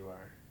page as you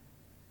are.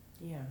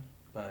 Yeah.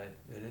 But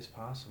it is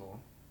possible.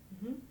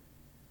 Mhm.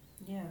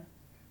 Yeah.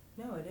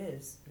 No, it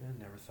is. I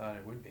never thought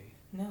it would be.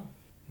 No.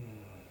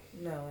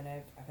 No, and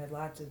I've had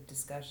lots of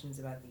discussions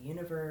about the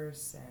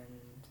universe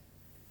and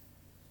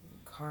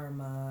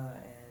karma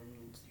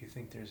and... You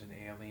think there's an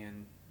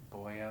alien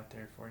boy out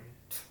there for you?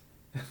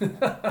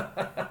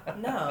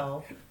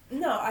 No,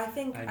 I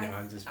think... I know,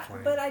 I'm just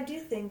playing. But I do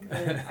think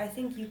that, I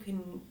think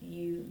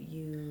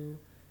you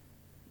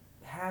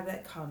have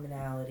that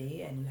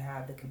commonality and you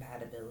have the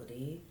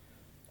compatibility,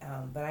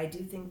 but I do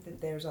think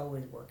that there's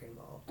always work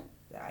involved.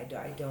 I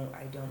don't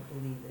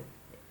believe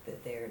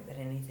that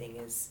anything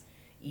is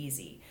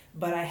easy.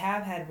 But I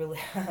have had really...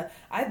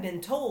 I've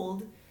been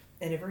told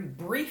in a very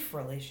brief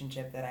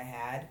relationship that I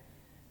had,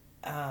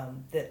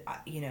 that,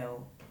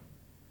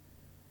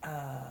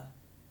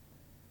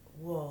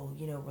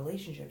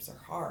 relationships are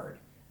hard.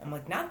 I'm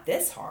like, not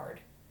this hard.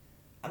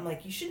 I'm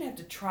like, you shouldn't have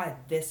to try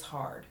this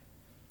hard.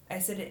 I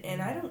said,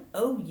 and I don't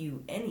owe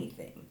you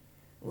anything.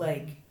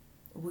 Like,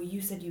 well,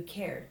 you said you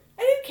cared.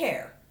 I do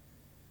care.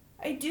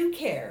 I do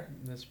care.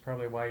 That's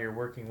probably why you're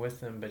working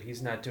with him, but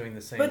he's not doing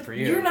the same for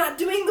you. But you're not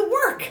doing the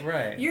work.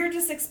 Right. You're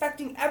just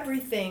expecting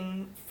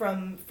everything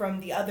from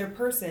the other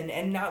person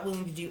and not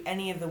willing to do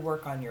any of the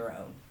work on your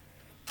own.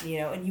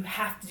 And you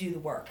have to do the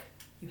work.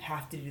 You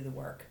have to do the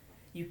work.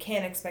 You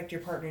can't expect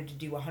your partner to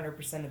do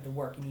 100% of the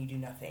work and you do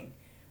nothing,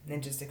 and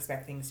then just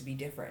expect things to be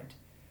different.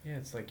 Yeah,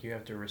 it's like you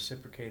have to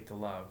reciprocate the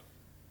love.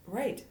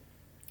 Right.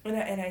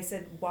 And I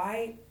said,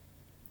 why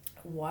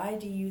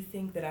do you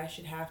think that I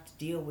should have to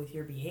deal with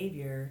your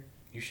behavior?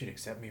 You should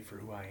accept me for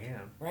who I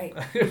am. Right.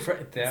 Right.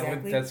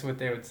 Exactly. That's what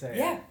they would say.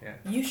 Yeah. Yeah.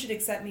 You should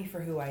accept me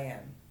for who I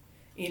am.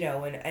 You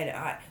know, and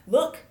I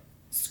look,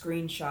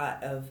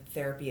 screenshot of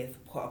therapy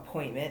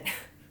appointment.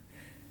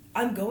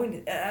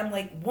 I'm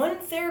like, one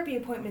therapy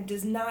appointment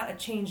does not a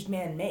changed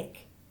man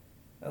make.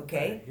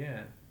 Okay? Right,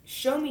 yeah.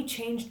 Show me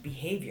changed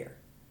behavior.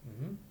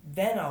 Mm-hmm.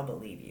 Then I'll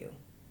believe you.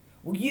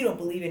 Well, you don't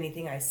believe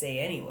anything I say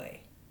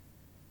anyway.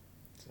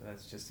 So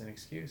that's just an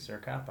excuse or a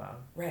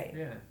cop-out. Right.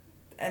 Yeah.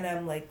 And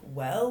I'm like,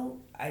 well,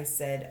 I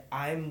said,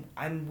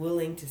 I'm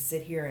willing to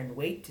sit here and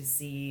wait to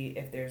see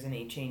if there's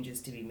any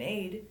changes to be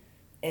made.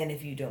 And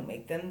if you don't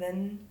make them,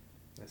 then...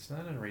 That's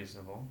not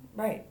unreasonable.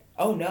 Right.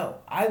 Oh, no.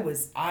 I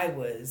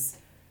was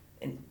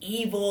an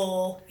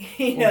evil,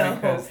 you know.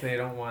 Because they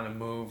don't want to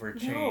move or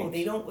change. No,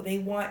 they don't. They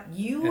want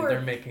you. And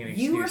they're making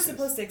excuses. You are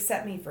supposed to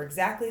accept me for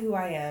exactly who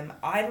I am.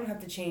 I don't have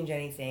to change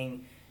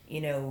anything.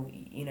 You know.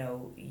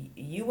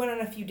 You went on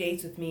a few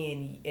dates with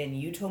me, and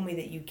you told me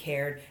that you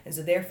cared, and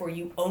so therefore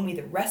you owe me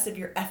the rest of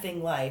your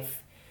effing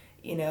life.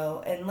 You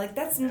know, and like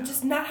that's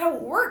just not how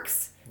it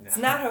works. No. It's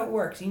not how it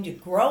works. You need to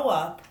grow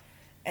up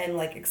and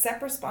like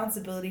accept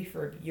responsibility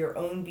for your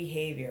own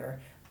behavior.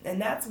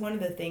 And that's one of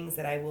the things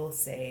that I will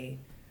say.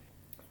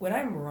 When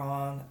I'm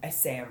wrong, I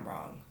say I'm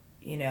wrong.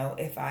 You know,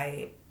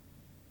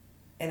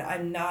 and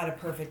I'm not a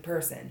perfect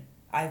person.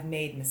 I've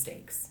made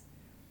mistakes.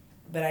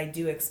 But I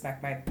do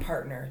expect my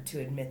partner to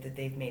admit that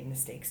they've made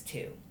mistakes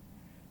too.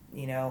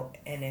 You know,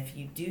 and if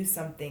you do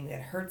something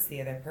that hurts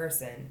the other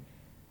person,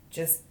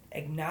 just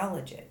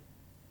acknowledge it.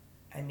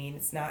 I mean,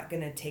 it's not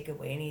going to take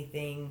away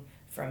anything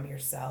from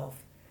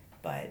yourself,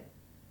 but,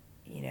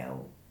 you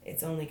know,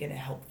 it's only going to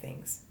help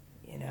things,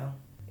 you know.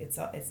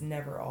 It's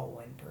never all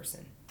one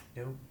person.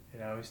 Nope.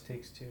 It always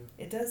takes two.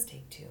 It does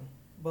take two,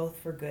 both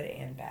for good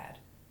and bad,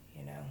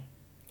 you know.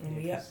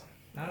 And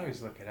I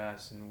always look at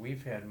us, and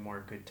we've had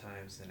more good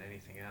times than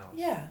anything else.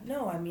 Yeah,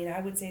 no, I mean, I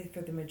would say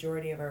for the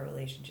majority of our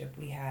relationship,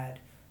 we had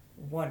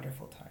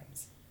wonderful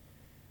times,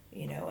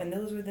 you know, and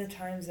those were the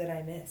times that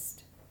I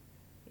missed,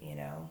 you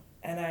know.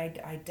 And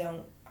I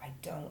don't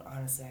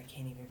honestly, I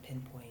can't even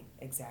pinpoint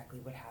exactly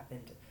what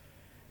happened.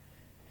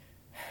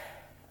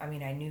 I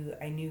mean, I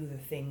knew the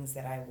things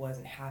that I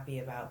wasn't happy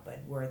about,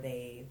 but were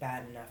they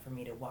bad enough for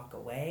me to walk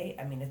away?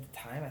 I mean, at the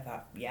time, I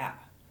thought, yeah,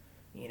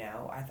 you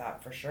know, I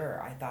thought for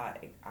sure. I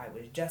thought I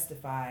was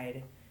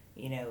justified,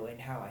 you know, in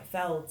how I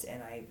felt,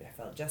 and I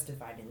felt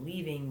justified in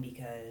leaving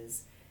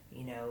because,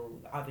 you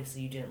know,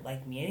 obviously you didn't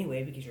like me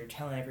anyway because you're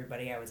telling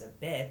everybody I was a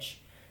bitch,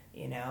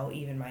 you know,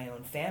 even my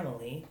own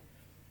family,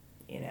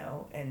 you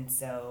know, and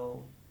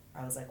so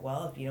I was like,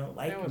 well, if you don't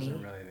like me... That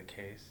wasn't really the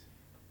case.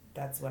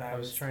 That's what I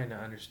was trying to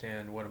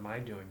understand, what am I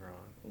doing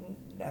wrong?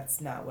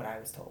 That's not what I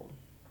was told,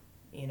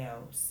 you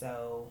know,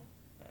 so,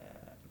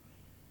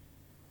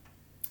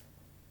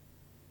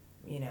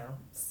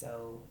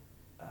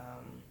 I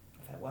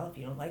thought, well, if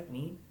you don't like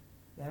me,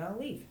 then I'll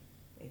leave.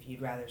 If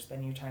you'd rather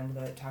spend your time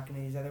talking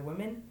to these other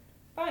women,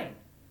 fine.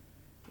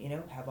 You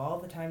know, have all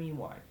the time you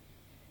want.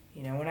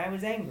 You know, when I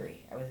was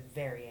angry, I was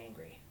very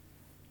angry.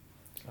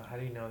 So how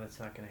do you know that's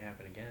not going to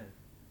happen again?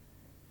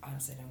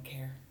 Honestly, I don't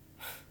care.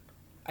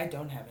 I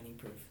don't have any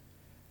proof.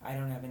 I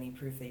don't have any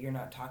proof that you're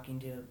not talking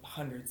to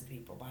hundreds of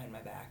people behind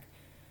my back.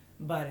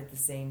 But at the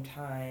same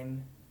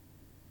time,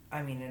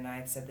 I mean, and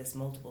I've said this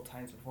multiple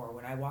times before,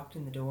 when I walked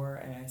in the door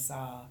and I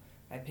saw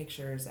my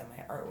pictures and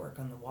my artwork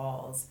on the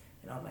walls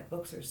and all my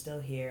books are still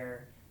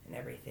here and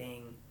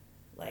everything,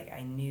 like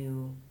I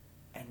knew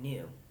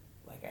you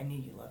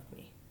loved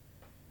me.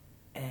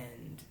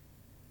 And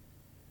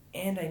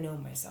I know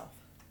myself.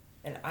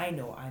 And I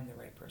know I'm the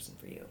right person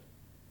for you.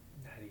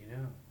 How do you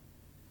know?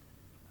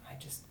 I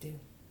just do.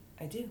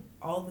 I do.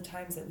 All the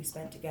times that we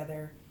spent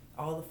together,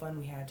 all the fun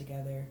we had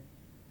together,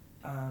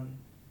 and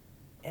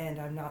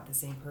I'm not the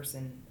same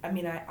person. I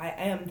mean, I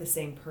am the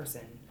same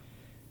person,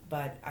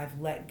 but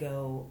I've let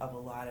go of a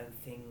lot of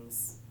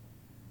things.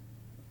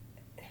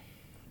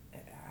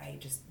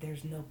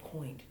 There's no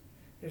point.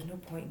 There's no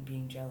point in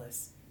being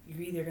jealous.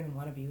 You're either going to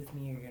want to be with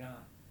me or you're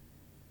not.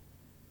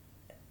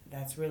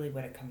 That's really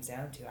what it comes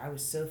down to. I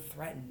was so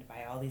threatened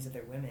by all these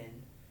other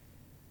women,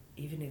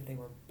 even if they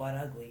were butt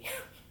ugly.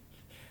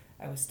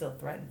 I was still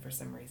threatened for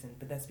some reason,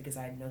 but that's because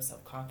I had no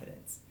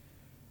self-confidence.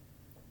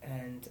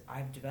 And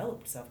I've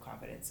developed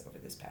self-confidence over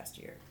this past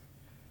year.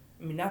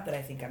 I mean, not that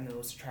I think I'm the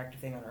most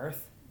attractive thing on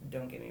earth,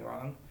 don't get me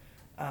wrong,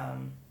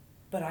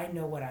 but I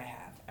know what I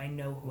have. I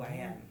know who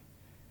I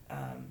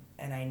am,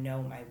 and I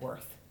know my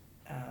worth.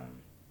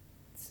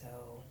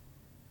 So,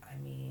 I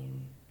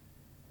mean,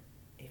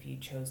 if you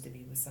chose to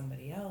be with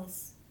somebody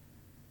else,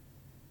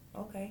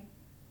 okay,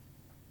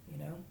 you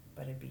know,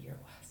 but it'd be your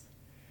loss.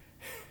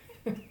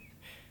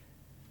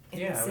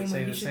 Yeah, I would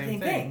say the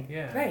same thing.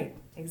 Yeah. Right.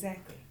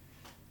 Exactly.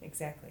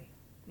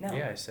 No.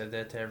 Yeah, I said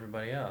that to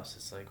everybody else.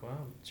 It's like,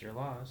 well, it's your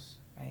loss.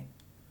 Right.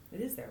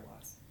 It is their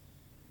loss.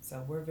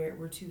 So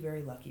we're two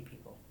very lucky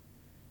people.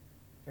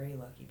 Very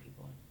lucky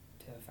people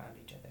to have found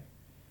each other.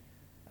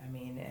 I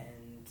mean,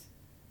 and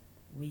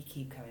we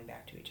keep coming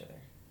back to each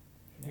other.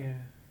 You know? Yeah.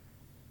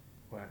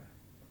 What?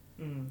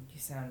 You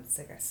sound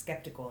like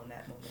skeptical in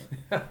that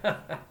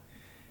moment.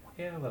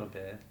 Yeah, a little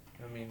bit.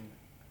 I mean,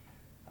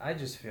 I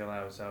just feel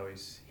I was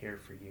always here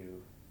for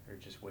you, or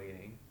just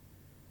waiting.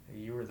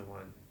 You were the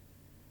one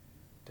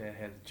that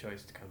had the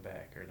choice to come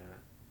back or not.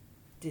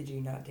 Did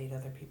you not date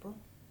other people?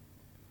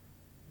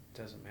 It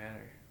doesn't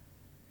matter.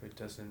 It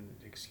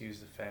doesn't excuse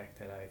the fact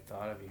that I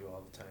thought of you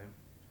all the time.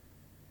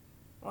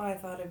 Well, I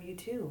thought of you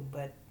too,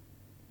 but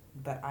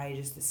I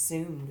just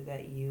assumed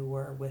that you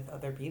were with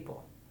other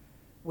people,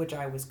 which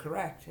I was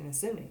correct in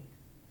assuming.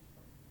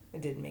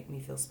 It didn't make me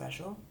feel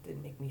special.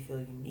 Didn't make me feel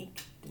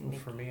unique.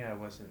 For me, I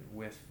wasn't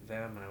with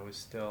them. I was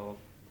still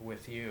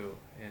with you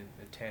and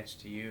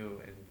attached to you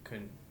and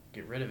couldn't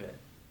get rid of it.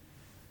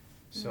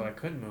 So I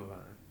couldn't move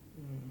on.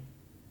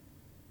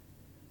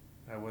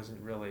 I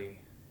wasn't really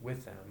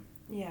with them.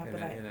 Yeah,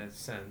 in a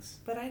sense.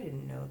 But I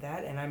didn't know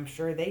that, and I'm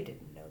sure they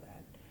didn't know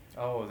that.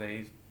 Oh,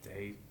 they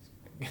they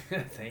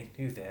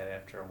knew that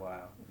after a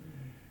while,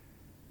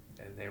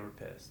 and they were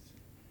pissed.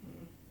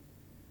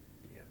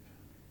 Yep.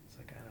 It's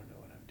like, I don't know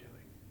what I'm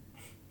doing.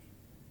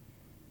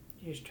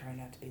 You just try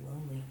not to be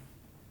lonely.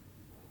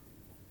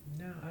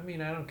 No, I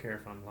mean, I don't care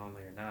if I'm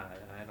lonely or not.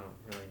 I don't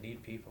really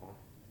need people.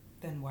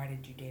 Then why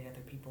did you date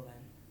other people then?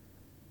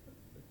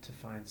 To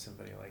find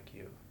somebody like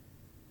you.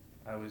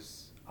 I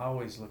was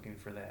always looking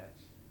for that,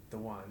 the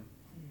one,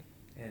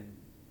 and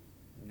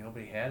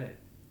nobody had it.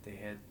 They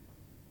had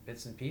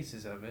bits and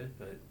pieces of it,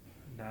 but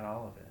not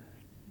all of it.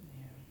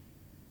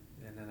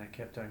 Yeah. And then I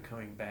kept on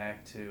coming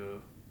back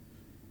to,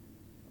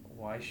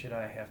 why should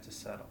I have to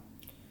settle?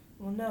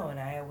 Well, no,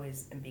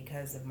 and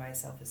because of my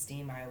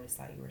self-esteem, I always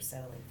thought you were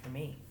settling for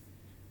me.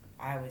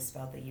 I always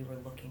felt that you were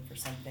looking for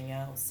something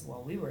else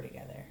while we were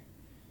together.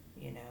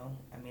 You know,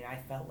 I mean, I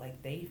felt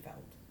like they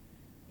felt.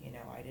 You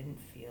know, I didn't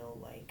feel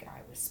like I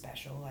was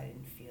special. I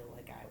didn't feel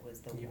like I was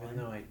the one. Even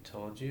though I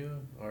told you?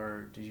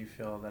 Or did you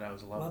feel that I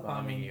was love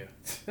bombing you?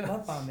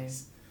 Love bombing.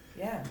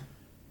 Yeah.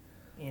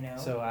 You know?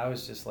 So I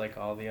was just like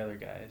all the other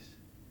guys.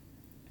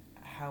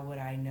 How would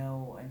I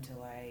know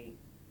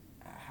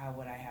how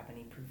would I have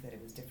any proof that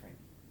it was different?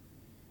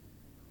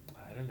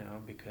 I don't know,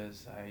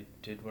 because I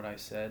did what I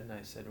said and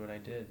I said what I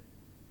did.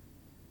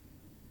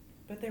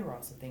 But there were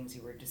also things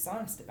you were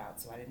dishonest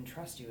about, so I didn't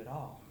trust you at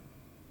all.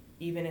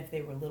 Even if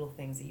they were little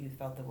things that you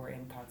felt that were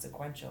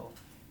inconsequential,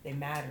 they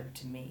mattered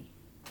to me.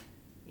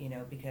 You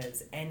know,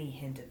 because any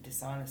hint of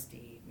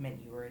dishonesty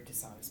meant you were a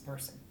dishonest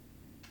person.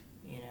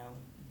 You know?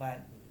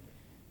 But,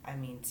 I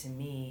mean, to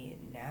me,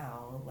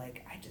 now,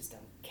 like, I just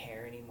don't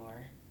care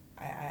anymore.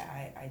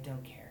 I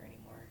don't care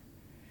anymore.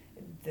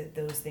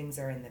 Those things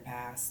are in the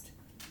past.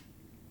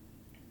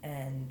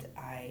 And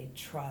I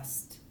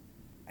trust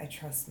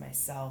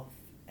myself,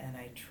 and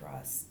I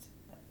trust,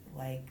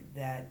 like,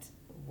 that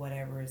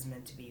whatever is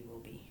meant to be will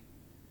be.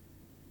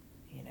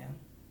 You know?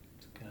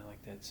 It's kind of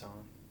like that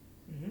song.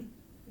 Mm-hmm.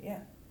 Yeah.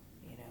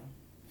 You know?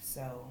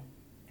 So,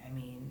 I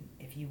mean,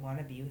 if you want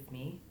to be with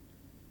me,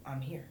 I'm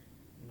here.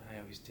 I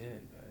always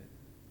did, but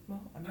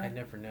well, I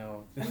never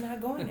know. I'm not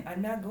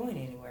going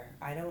anywhere.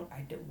 I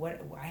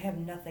have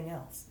nothing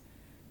else.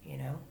 You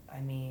know?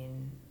 I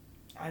mean,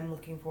 I'm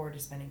looking forward to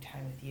spending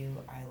time with you.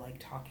 I like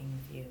talking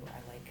with you.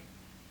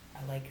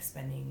 I like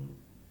spending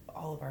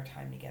all of our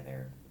time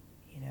together.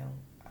 You know?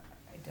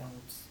 I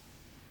don't,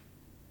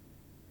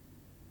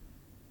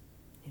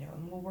 you know,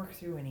 and we'll work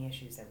through any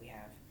issues that we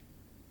have,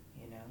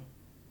 you know.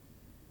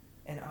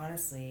 And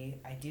honestly,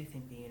 I do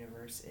think the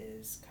universe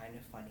is kind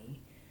of funny,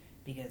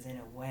 because in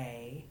a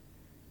way,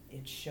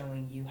 it's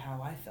showing you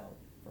how I felt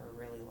for a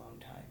really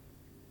long time,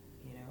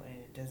 you know, and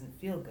it doesn't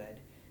feel good,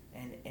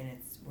 and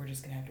we're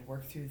just gonna have to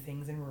work through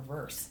things in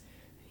reverse,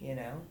 you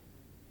know,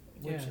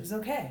 which is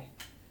okay,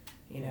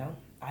 you know.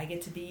 I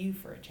get to be you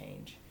for a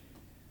change,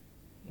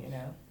 you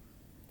know.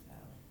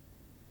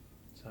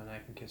 So now I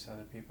can kiss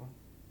other people?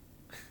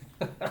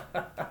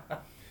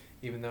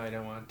 Even though I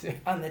don't want to.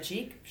 On the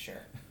cheek?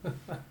 Sure.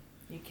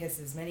 You kiss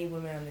as many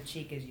women on the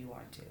cheek as you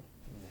want to.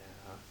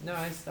 No,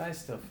 I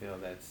still feel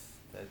that's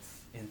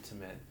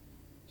intimate.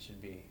 Should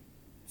be.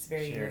 It's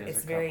very shared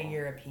as a very couple.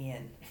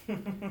 European.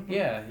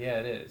 Yeah,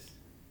 it is.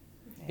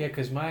 Yeah,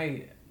 because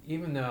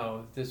even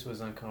though this was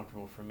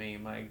uncomfortable for me,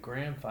 my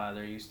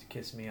grandfather used to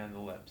kiss me on the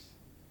lips.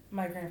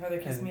 My grandfather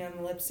kissed me on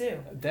the lips too.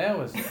 That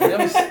was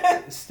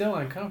still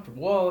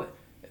uncomfortable. Well,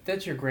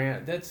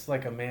 that's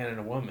like a man and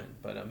a woman,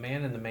 but a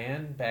man and the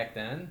man back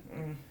then,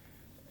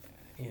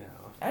 you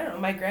know. I don't know.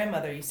 My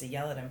grandmother used to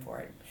yell at him for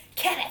it.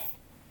 Kenneth,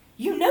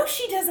 you know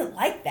she doesn't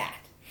like that.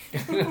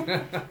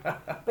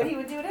 But he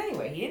would do it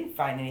anyway. He didn't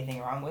find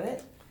anything wrong with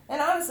it.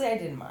 And honestly, I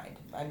didn't mind.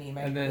 I mean,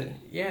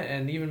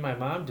 and even my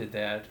mom did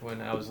that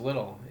when I was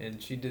little, and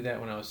she did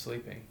that when I was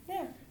sleeping.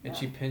 Yeah. And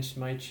she pinched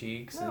my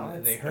cheeks, No,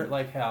 and they hurt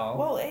like hell.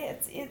 Well,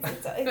 it's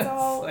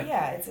all like-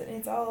 yeah,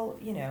 it's all,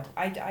 you know.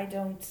 I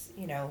don't,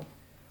 you know.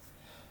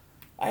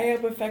 I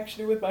am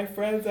affectionate with my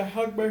friends. I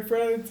hug my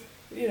friends.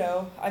 You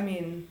know, I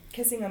mean,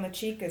 kissing on the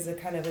cheek is a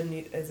kind of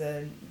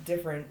a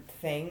different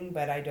thing,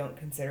 but I don't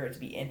consider it to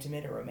be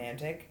intimate or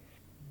romantic.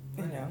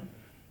 You know,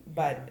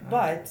 but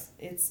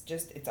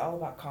it's all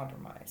about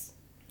compromise.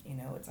 You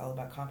know, it's all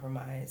about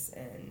compromise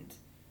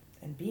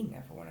and being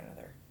there for one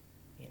another.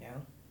 You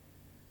know.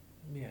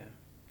 Yeah,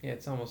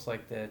 it's almost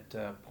like that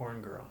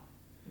porn girl.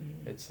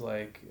 Mm-hmm. It's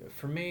like,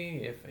 for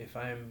me, if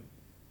I'm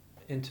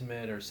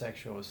intimate or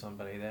sexual with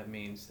somebody, that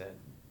means that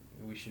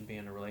we should be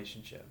in a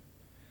relationship.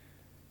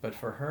 But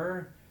for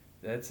her,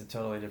 that's a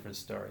totally different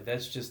story.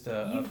 That's just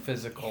a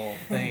physical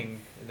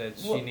thing that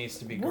she needs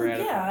to be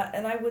gratified. Yeah,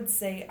 and I would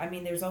say, I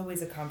mean, there's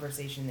always a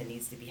conversation that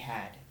needs to be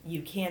had.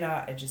 You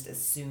cannot just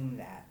assume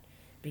that,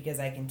 because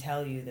I can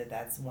tell you that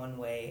that's one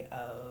way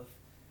of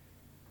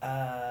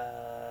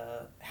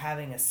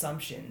having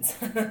assumptions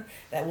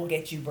that will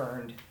get you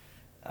burned.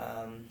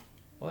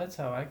 Well, that's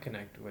how I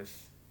connect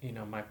with,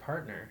 my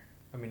partner.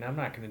 I mean, I'm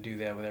not going to do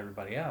that with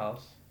everybody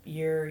else.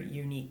 You're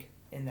unique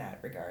in that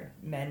regard.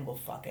 Men will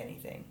fuck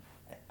anything.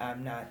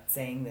 I'm not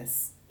saying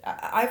this.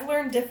 I've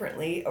learned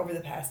differently over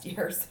the past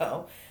year or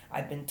so.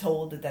 I've been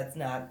told that that's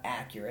not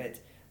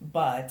accurate,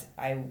 but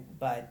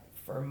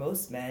for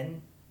most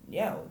men,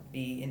 yeah, it would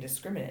be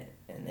indiscriminate,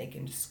 and they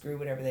can just screw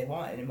whatever they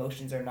want, and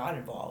emotions are not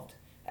involved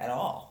at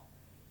all,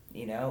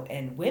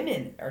 and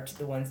women are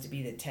the ones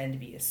that tend to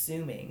be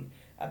assuming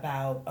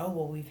about, oh,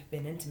 well, we've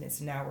been intimate,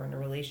 so now we're in a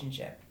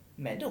relationship.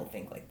 Men don't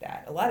think like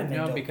that. A lot of men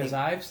don't. No, because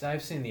think...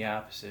 I've seen the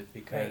opposite,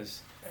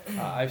 because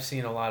I've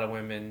seen a lot of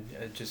women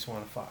just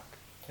want to fuck,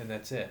 and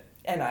that's it.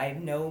 And I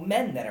know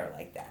men that are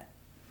like that.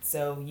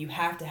 So you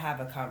have to have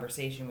a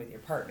conversation with your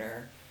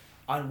partner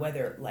on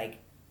whether,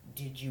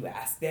 did you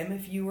ask them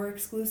if you were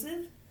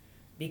exclusive?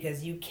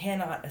 Because you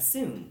cannot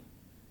assume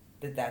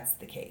that that's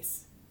the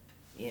case.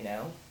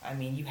 I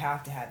mean, you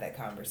have to have that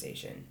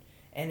conversation.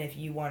 And if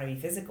you want to be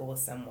physical with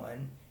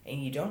someone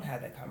and you don't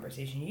have that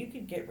conversation, you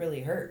could get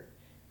really hurt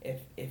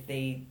if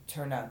they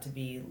turn out to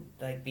be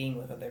like being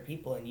with other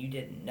people and you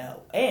didn't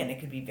know. And it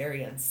could be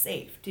very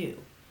unsafe too.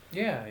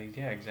 Yeah,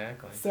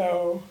 exactly.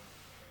 So,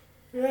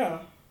 yeah.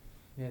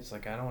 Yeah, it's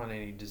like, I don't want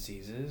any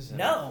diseases.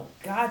 No,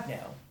 God,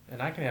 no. And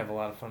I can have a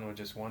lot of fun with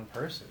just one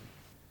person.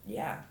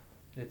 Yeah.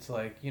 It's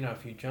like,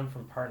 if you jump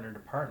from partner to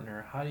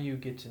partner, how do you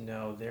get to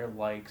know their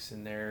likes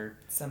and their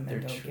Some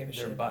men don't give a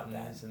shit about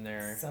that. And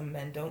their... Some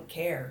men don't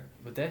care.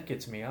 But that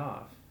gets me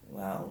off.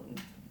 Well,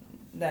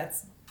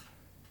 that's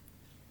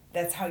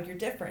how you're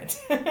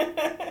different.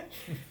 I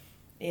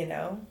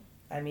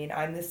mean,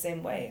 I'm the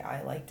same way.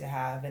 I like to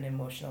have an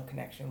emotional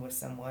connection with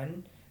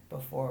someone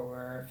before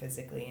we're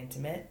physically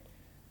intimate.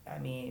 I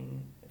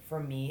mean, for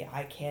me,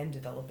 I can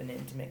develop an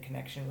intimate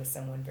connection with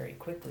someone very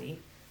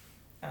quickly.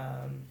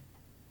 Yeah,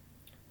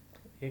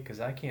 because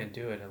I can't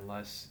do it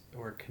unless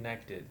we're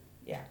connected.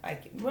 Yeah,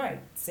 right,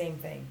 same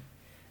thing.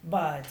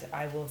 But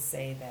I will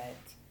say that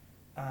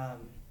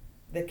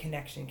the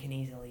connection can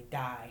easily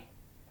die,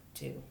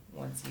 too,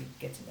 once you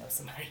get to know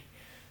somebody.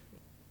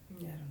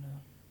 I don't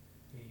know.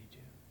 Yeah, you do.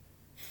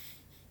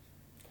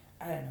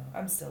 I don't know.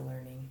 I'm still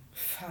learning.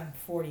 I'm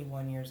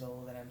 41 years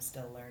old and I'm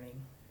still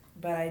learning.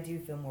 But I do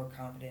feel more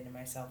confident in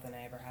myself than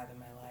I ever have in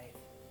my life.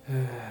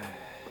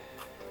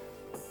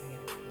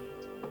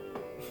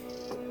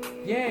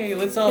 Yay,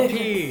 let's all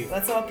pee.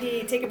 Let's all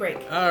pee. Take a break.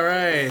 All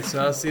right,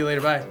 so I'll see you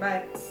later. Bye.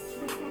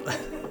 Bye.